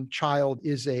unborn child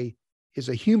is a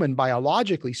human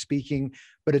biologically speaking,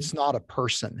 but it's not a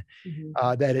person.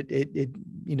 That it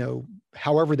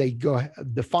however they go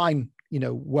define,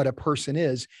 what a person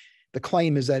is. The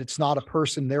claim is that it's not a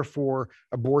person, therefore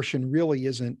abortion really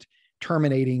isn't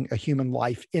terminating a human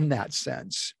life in that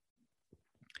sense.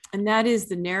 And that is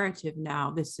the narrative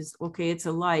now. This is, okay, it's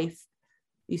a life.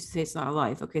 You used to say it's not a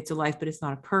life. Okay, it's a life, but it's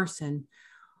not a person.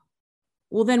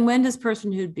 Well, then when does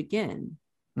personhood begin?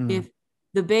 If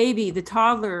the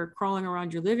toddler crawling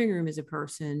around your living room is a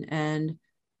person, and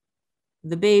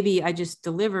the baby I just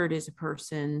delivered is a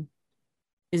person,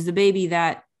 is the baby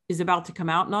that is about to come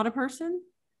out not a person?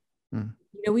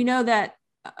 We know that,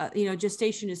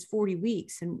 gestation is 40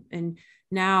 weeks, and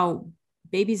now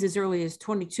babies as early as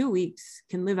 22 weeks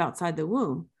can live outside the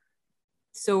womb.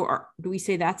 So do we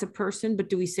say that's a person, but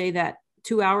do we say that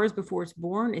 2 hours before it's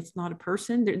born, it's not a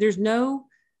person? There's no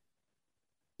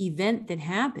event that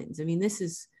happens. I mean, this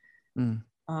is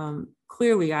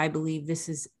clearly, I believe this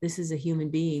is a human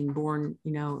being born,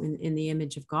 in the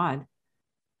image of God.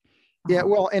 Yeah,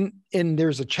 well, and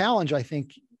there's a challenge, I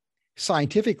think,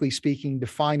 scientifically speaking,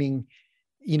 defining,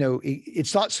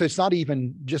 it's not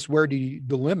even just where do you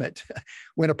delimit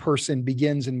when a person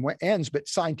begins and ends, but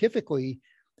scientifically,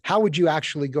 how would you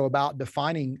actually go about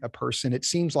defining a person? It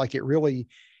seems like it really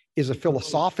is a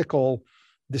philosophical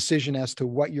decision as to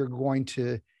what you're going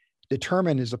to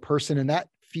determine as a person. And that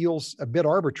feels a bit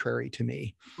arbitrary to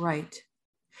me. Right.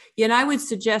 Yeah. And I would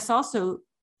suggest also,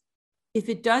 if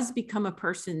it does become a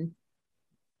person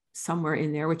somewhere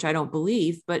in there, which I don't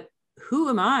believe, but who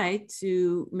am I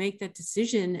to make that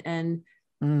decision and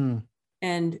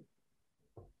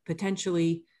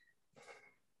potentially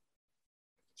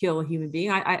kill a human being?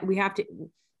 I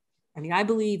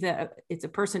believe that it's a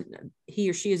person, he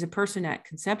or she is a person at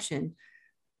conception.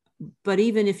 But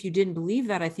even if you didn't believe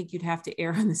that, I think you'd have to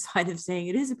err on the side of saying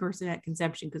it is a person at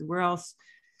conception, because where else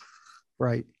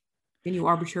right can you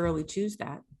arbitrarily choose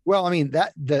that? Well, I mean,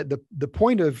 that the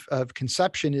point of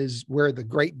conception is where the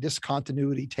great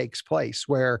discontinuity takes place,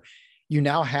 where you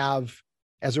now have,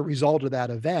 as a result of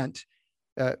that event,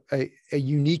 a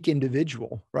unique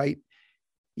individual, right?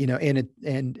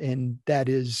 And that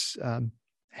is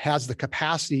has the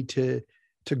capacity to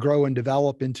grow and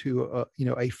develop into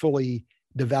a fully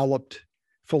developed,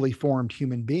 fully formed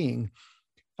human being.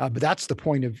 But that's the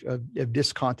point of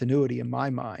discontinuity in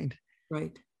my mind.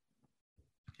 Right.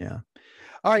 Yeah.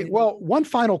 All right. Yeah. Well, one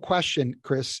final question,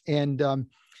 Chris, and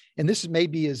this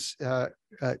maybe is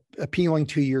appealing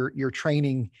to your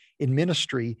training in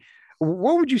ministry.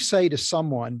 What would you say to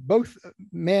someone, both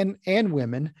men and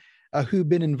women, who've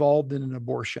been involved in an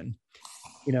abortion?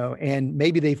 And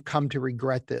maybe they've come to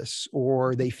regret this,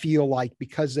 or they feel like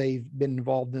because they've been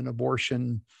involved in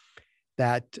abortion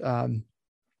that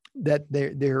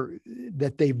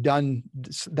that they've done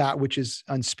that which is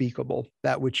unspeakable,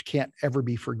 that which can't ever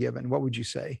be forgiven. What would you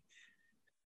say?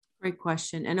 Great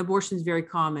question. And abortion is very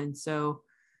common. So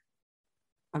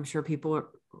I'm sure people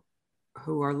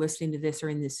who are listening to this are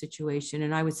in this situation.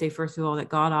 And I would say, first of all, that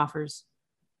God offers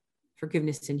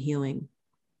forgiveness and healing.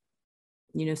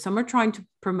 Some are trying to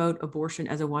promote abortion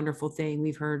as a wonderful thing.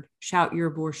 We've heard, shout your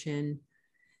abortion.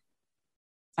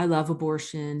 I love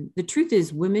abortion. The truth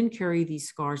is, women carry these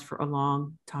scars for a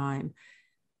long time.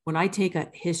 When I take a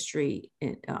history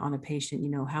on a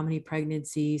patient, how many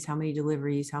pregnancies, how many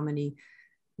deliveries, how many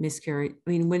miscarriage.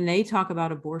 When they talk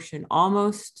about abortion,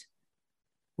 almost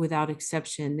without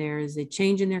exception, there is a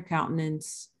change in their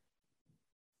countenance.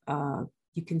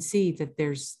 You can see that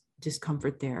there's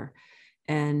discomfort there.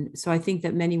 And so I think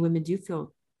that many women do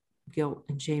feel guilt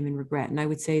and shame and regret. And I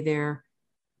would say there's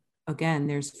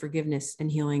forgiveness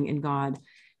and healing in God.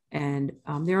 And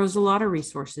there is a lot of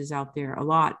resources out there, a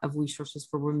lot of resources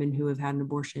for women who have had an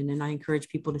abortion. And I encourage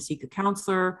people to seek a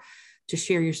counselor, to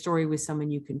share your story with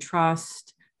someone you can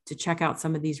trust, to check out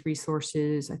some of these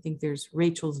resources. I think there's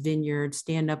Rachel's Vineyard,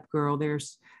 Stand Up Girl.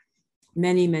 There's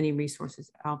many, many resources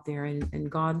out there.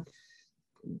 And God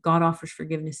offers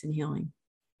forgiveness and healing.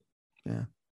 Yeah.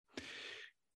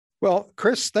 Well,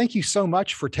 Chris, thank you so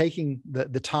much for taking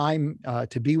the time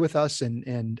to be with us,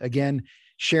 and again,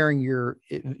 sharing your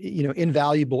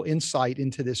invaluable insight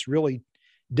into this really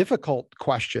difficult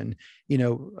question.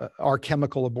 Are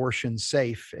chemical abortions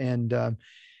safe? And I've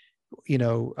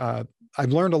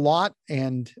learned a lot,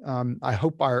 and I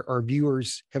hope our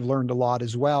viewers have learned a lot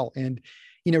as well. And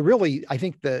really, I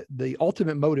think the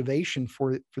ultimate motivation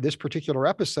for this particular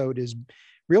episode is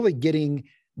really getting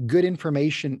good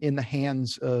information in the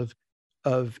hands of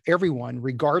everyone,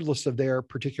 regardless of their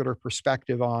particular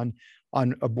perspective on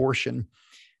abortion.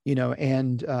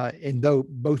 And though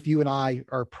both you and I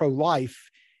are pro-life,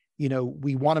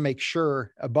 we want to make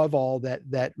sure, above all,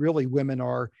 that really women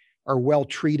are well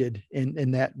treated,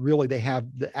 and that really they have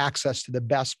the access to the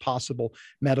best possible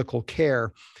medical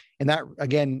care. And that,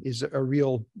 again, is a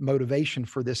real motivation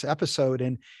for this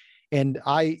episode. And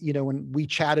I, when we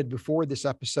chatted before this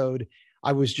episode,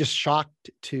 I was just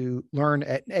shocked to learn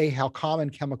A, how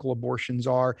common chemical abortions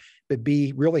are, but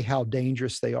B, really how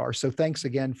dangerous they are. So thanks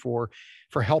again for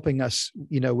helping us,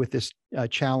 with this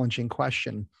challenging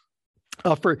question.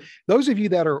 For those of you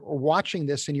that are watching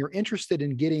this and you're interested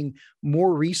in getting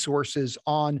more resources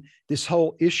on this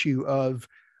whole issue of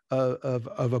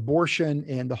abortion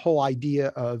and the whole idea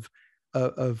of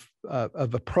a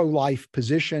pro-life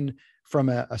position from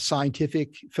a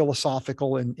scientific,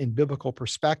 philosophical, and biblical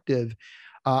perspective,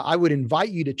 I would invite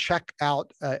you to check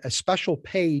out a special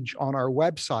page on our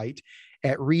website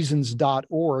at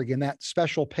reasons.org. And that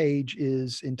special page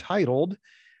is entitled,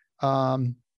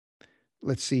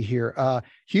 let's see here,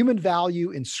 Human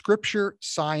Value in Scripture,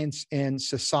 Science, and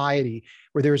Society,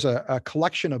 where there's a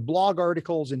collection of blog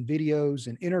articles and videos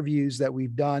and interviews that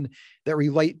we've done that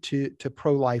relate to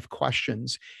pro-life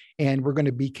questions. And we're going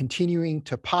to be continuing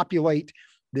to populate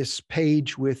this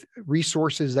page with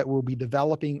resources that we'll be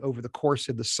developing over the course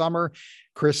of the summer.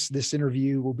 Chris, this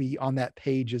interview will be on that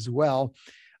page as well,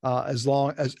 as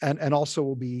long as, and also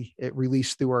will be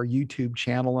released through our YouTube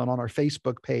channel and on our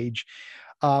Facebook page.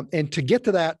 And to get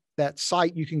to that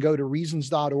site, you can go to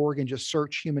reasons.org and just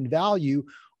search human value,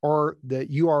 or the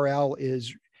URL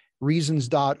is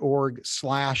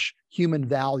reasons.org/human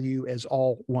value, as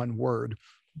all one word.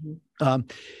 Mm-hmm.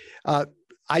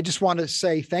 I just want to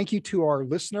say thank you to our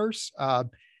listeners.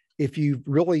 If you've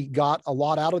really got a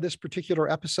lot out of this particular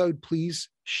episode, please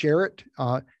share it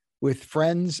with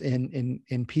friends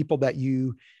and people that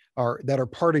are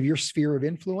part of your sphere of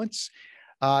influence.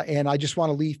 And I just want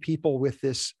to leave people with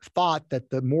this thought that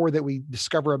the more that we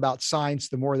discover about science,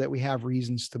 the more that we have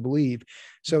reasons to believe.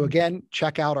 So again,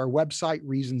 check out our website,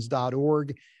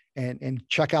 reasons.org, and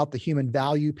check out the human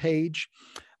value page.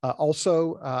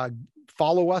 Also,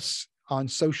 follow us on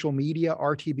social media,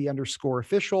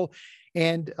 RTB_official.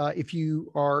 And if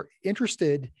you are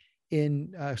interested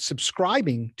in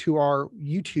subscribing to our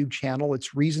YouTube channel,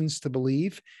 it's Reasons to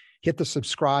Believe. Hit the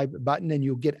subscribe button and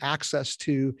you'll get access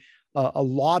to a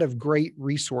lot of great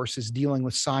resources dealing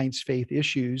with science, faith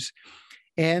issues.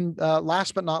 And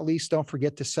last but not least, don't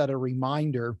forget to set a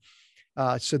reminder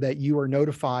so that you are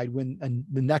notified when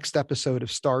the next episode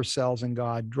of Stars, Cells, and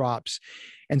God drops.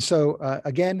 And so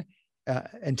again,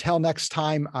 until next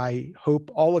time, I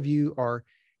hope all of you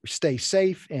stay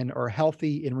safe and are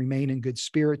healthy and remain in good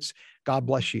spirits. God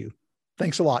bless you.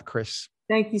 Thanks a lot, Chris.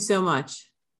 Thank you so much.